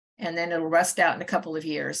least, and then it'll rust out in a couple of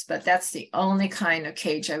years. But that's the only kind of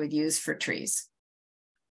cage I would use for trees.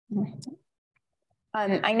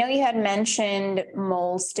 I know you had mentioned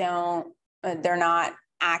moles they're not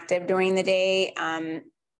active during the day.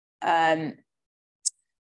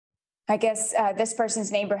 I guess this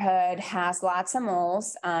person's neighborhood has lots of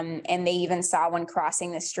moles, and they even saw one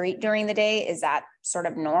crossing the street during the day. Is that sort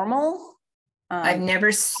of normal? I've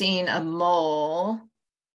never seen a mole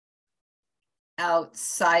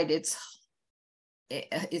outside its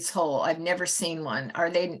hole. I've never seen one.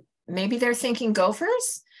 Maybe they're thinking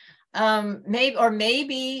gophers?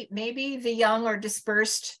 Maybe the young are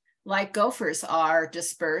dispersed like gophers are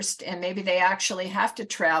dispersed, and maybe they actually have to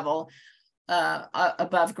travel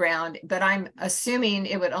above ground, but I'm assuming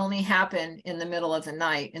it would only happen in the middle of the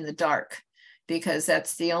night in the dark, because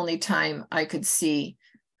that's the only time I could see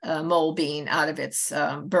a mole being out of its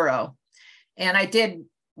burrow. And I did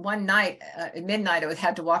one night at midnight, I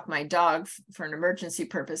had to walk my dog for an emergency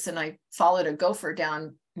purpose, and I followed a gopher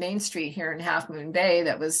down Main Street here in Half Moon Bay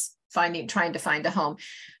that was trying to find a home.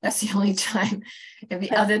 That's the only time,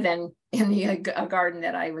 other than in the garden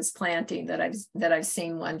that I was planting, that I've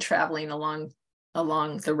seen one traveling along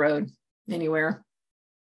the road anywhere.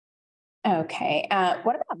 Okay.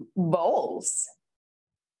 What about voles?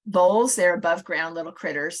 Voles, they're above ground little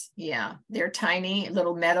critters. Yeah, they're tiny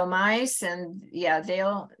little meadow mice, and yeah,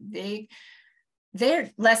 they're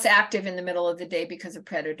less active in the middle of the day because of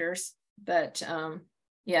predators. But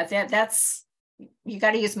yeah, that's. You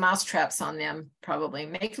got to use mouse traps on them. Probably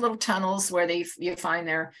make little tunnels where you find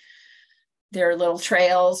their little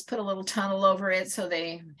trails, put a little tunnel over it, so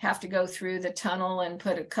they have to go through the tunnel, and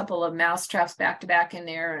put a couple of mouse traps back to back in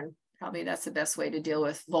there. And probably that's the best way to deal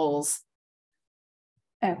with voles.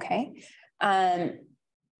 Okay.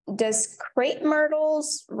 Does crepe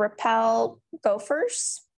myrtles repel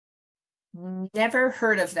gophers? Never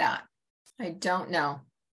heard of that. I don't know.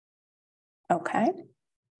 Okay.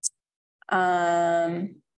 Or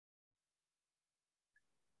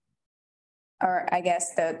I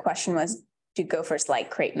guess the question was, do gophers like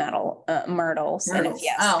crepe myrtles? And if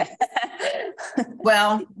yes. Oh.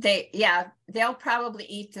 Well, they'll probably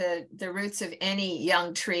eat the roots of any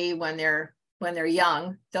young tree when they're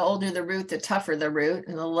young. The older the root, the tougher the root,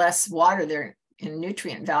 and the less water they're in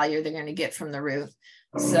nutrient value they're going to get from the root.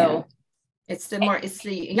 So it's the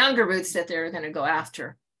younger roots that they're going to go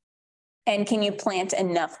after. And can you plant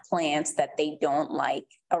enough plants that they don't like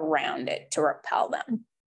around it to repel them?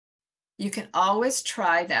 You can always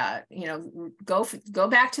try that. Go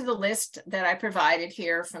back to the list that I provided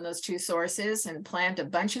here from those 2 sources and plant a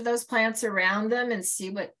bunch of those plants around them and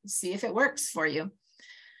see if it works for you.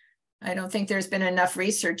 I don't think there's been enough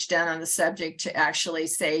research done on the subject to actually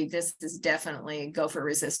say this is definitely a gopher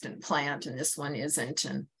resistant plant and this one isn't.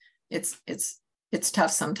 And it's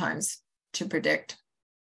tough sometimes to predict.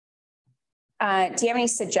 Do you have any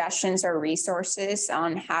suggestions or resources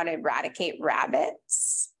on how to eradicate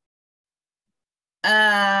rabbits?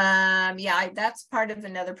 Yeah, that's part of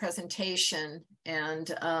another presentation, and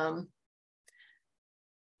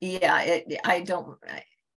yeah,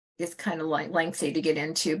 it's kind of lengthy to get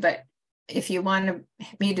into, but if you want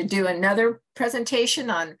me to do another presentation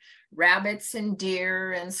on rabbits and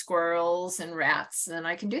deer and squirrels and rats, then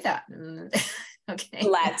I can do that. Okay.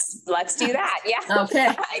 Let's do that. Yeah. Okay.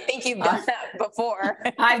 I think you've done that before.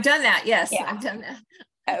 I've done that. Yes, Yeah. I've done that.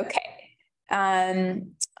 Okay.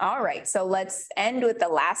 All right. So let's end with the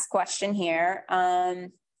last question here.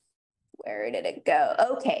 Where did it go?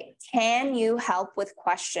 Okay. Can you help with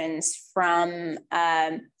questions from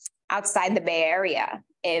outside the Bay Area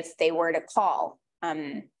if they were to call?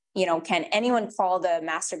 You know, can anyone call the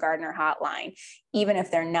Master Gardener hotline, even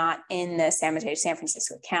if they're not in the San Mateo, San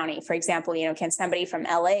Francisco County? For example, you know, can somebody from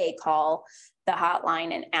LA call the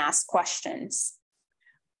hotline and ask questions?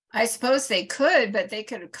 I suppose they could, but they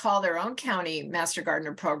could call their own county Master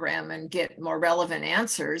Gardener program and get more relevant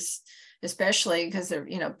answers, especially because they're,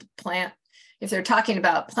 you know, if they're talking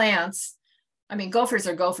about plants. I mean, gophers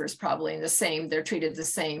are gophers probably the same. They're treated the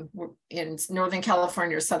same in Northern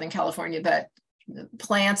California or Southern California, but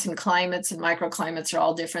plants and climates and microclimates are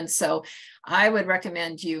all different. So I would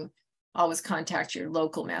recommend you always contact your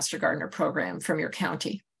local Master Gardener program from your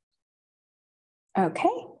county. Okay,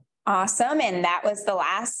 awesome. And that was the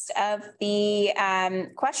last of the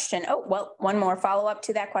question. Oh, well, one more follow-up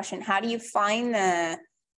to that question. How do you find the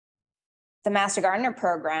Master Gardener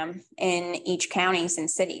program in each counties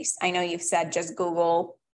and cities? I know you've said just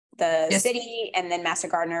Google the city and then Master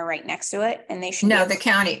Gardener right next to it, and they should the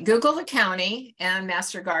county. Google the county and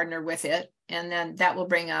Master Gardener with it, and then that will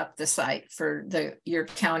bring up the site for your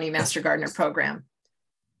county Master Gardener program.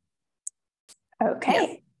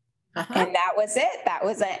 Okay. Yeah. And that was it. That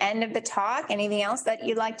was the end of the talk. Anything else that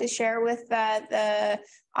you'd like to share with the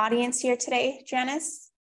audience here today,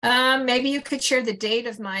 Janice? Maybe you could share the date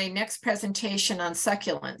of my next presentation on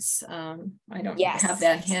succulents. I don't have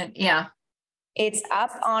that hint. Yeah. It's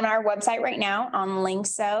up on our website right now on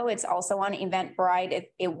Linkso. It's also on Eventbrite.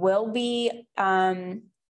 It will be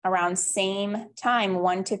around same time,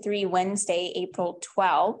 1 to 3 Wednesday, April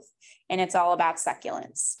 12th. And it's all about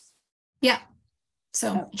succulents. Yeah.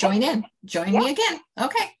 So join me again.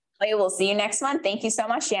 Okay. We'll see you next month. Thank you so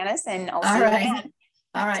much, Janice. And I'll see you again.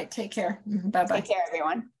 All right. Take care. Bye-bye. Take care,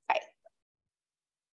 everyone.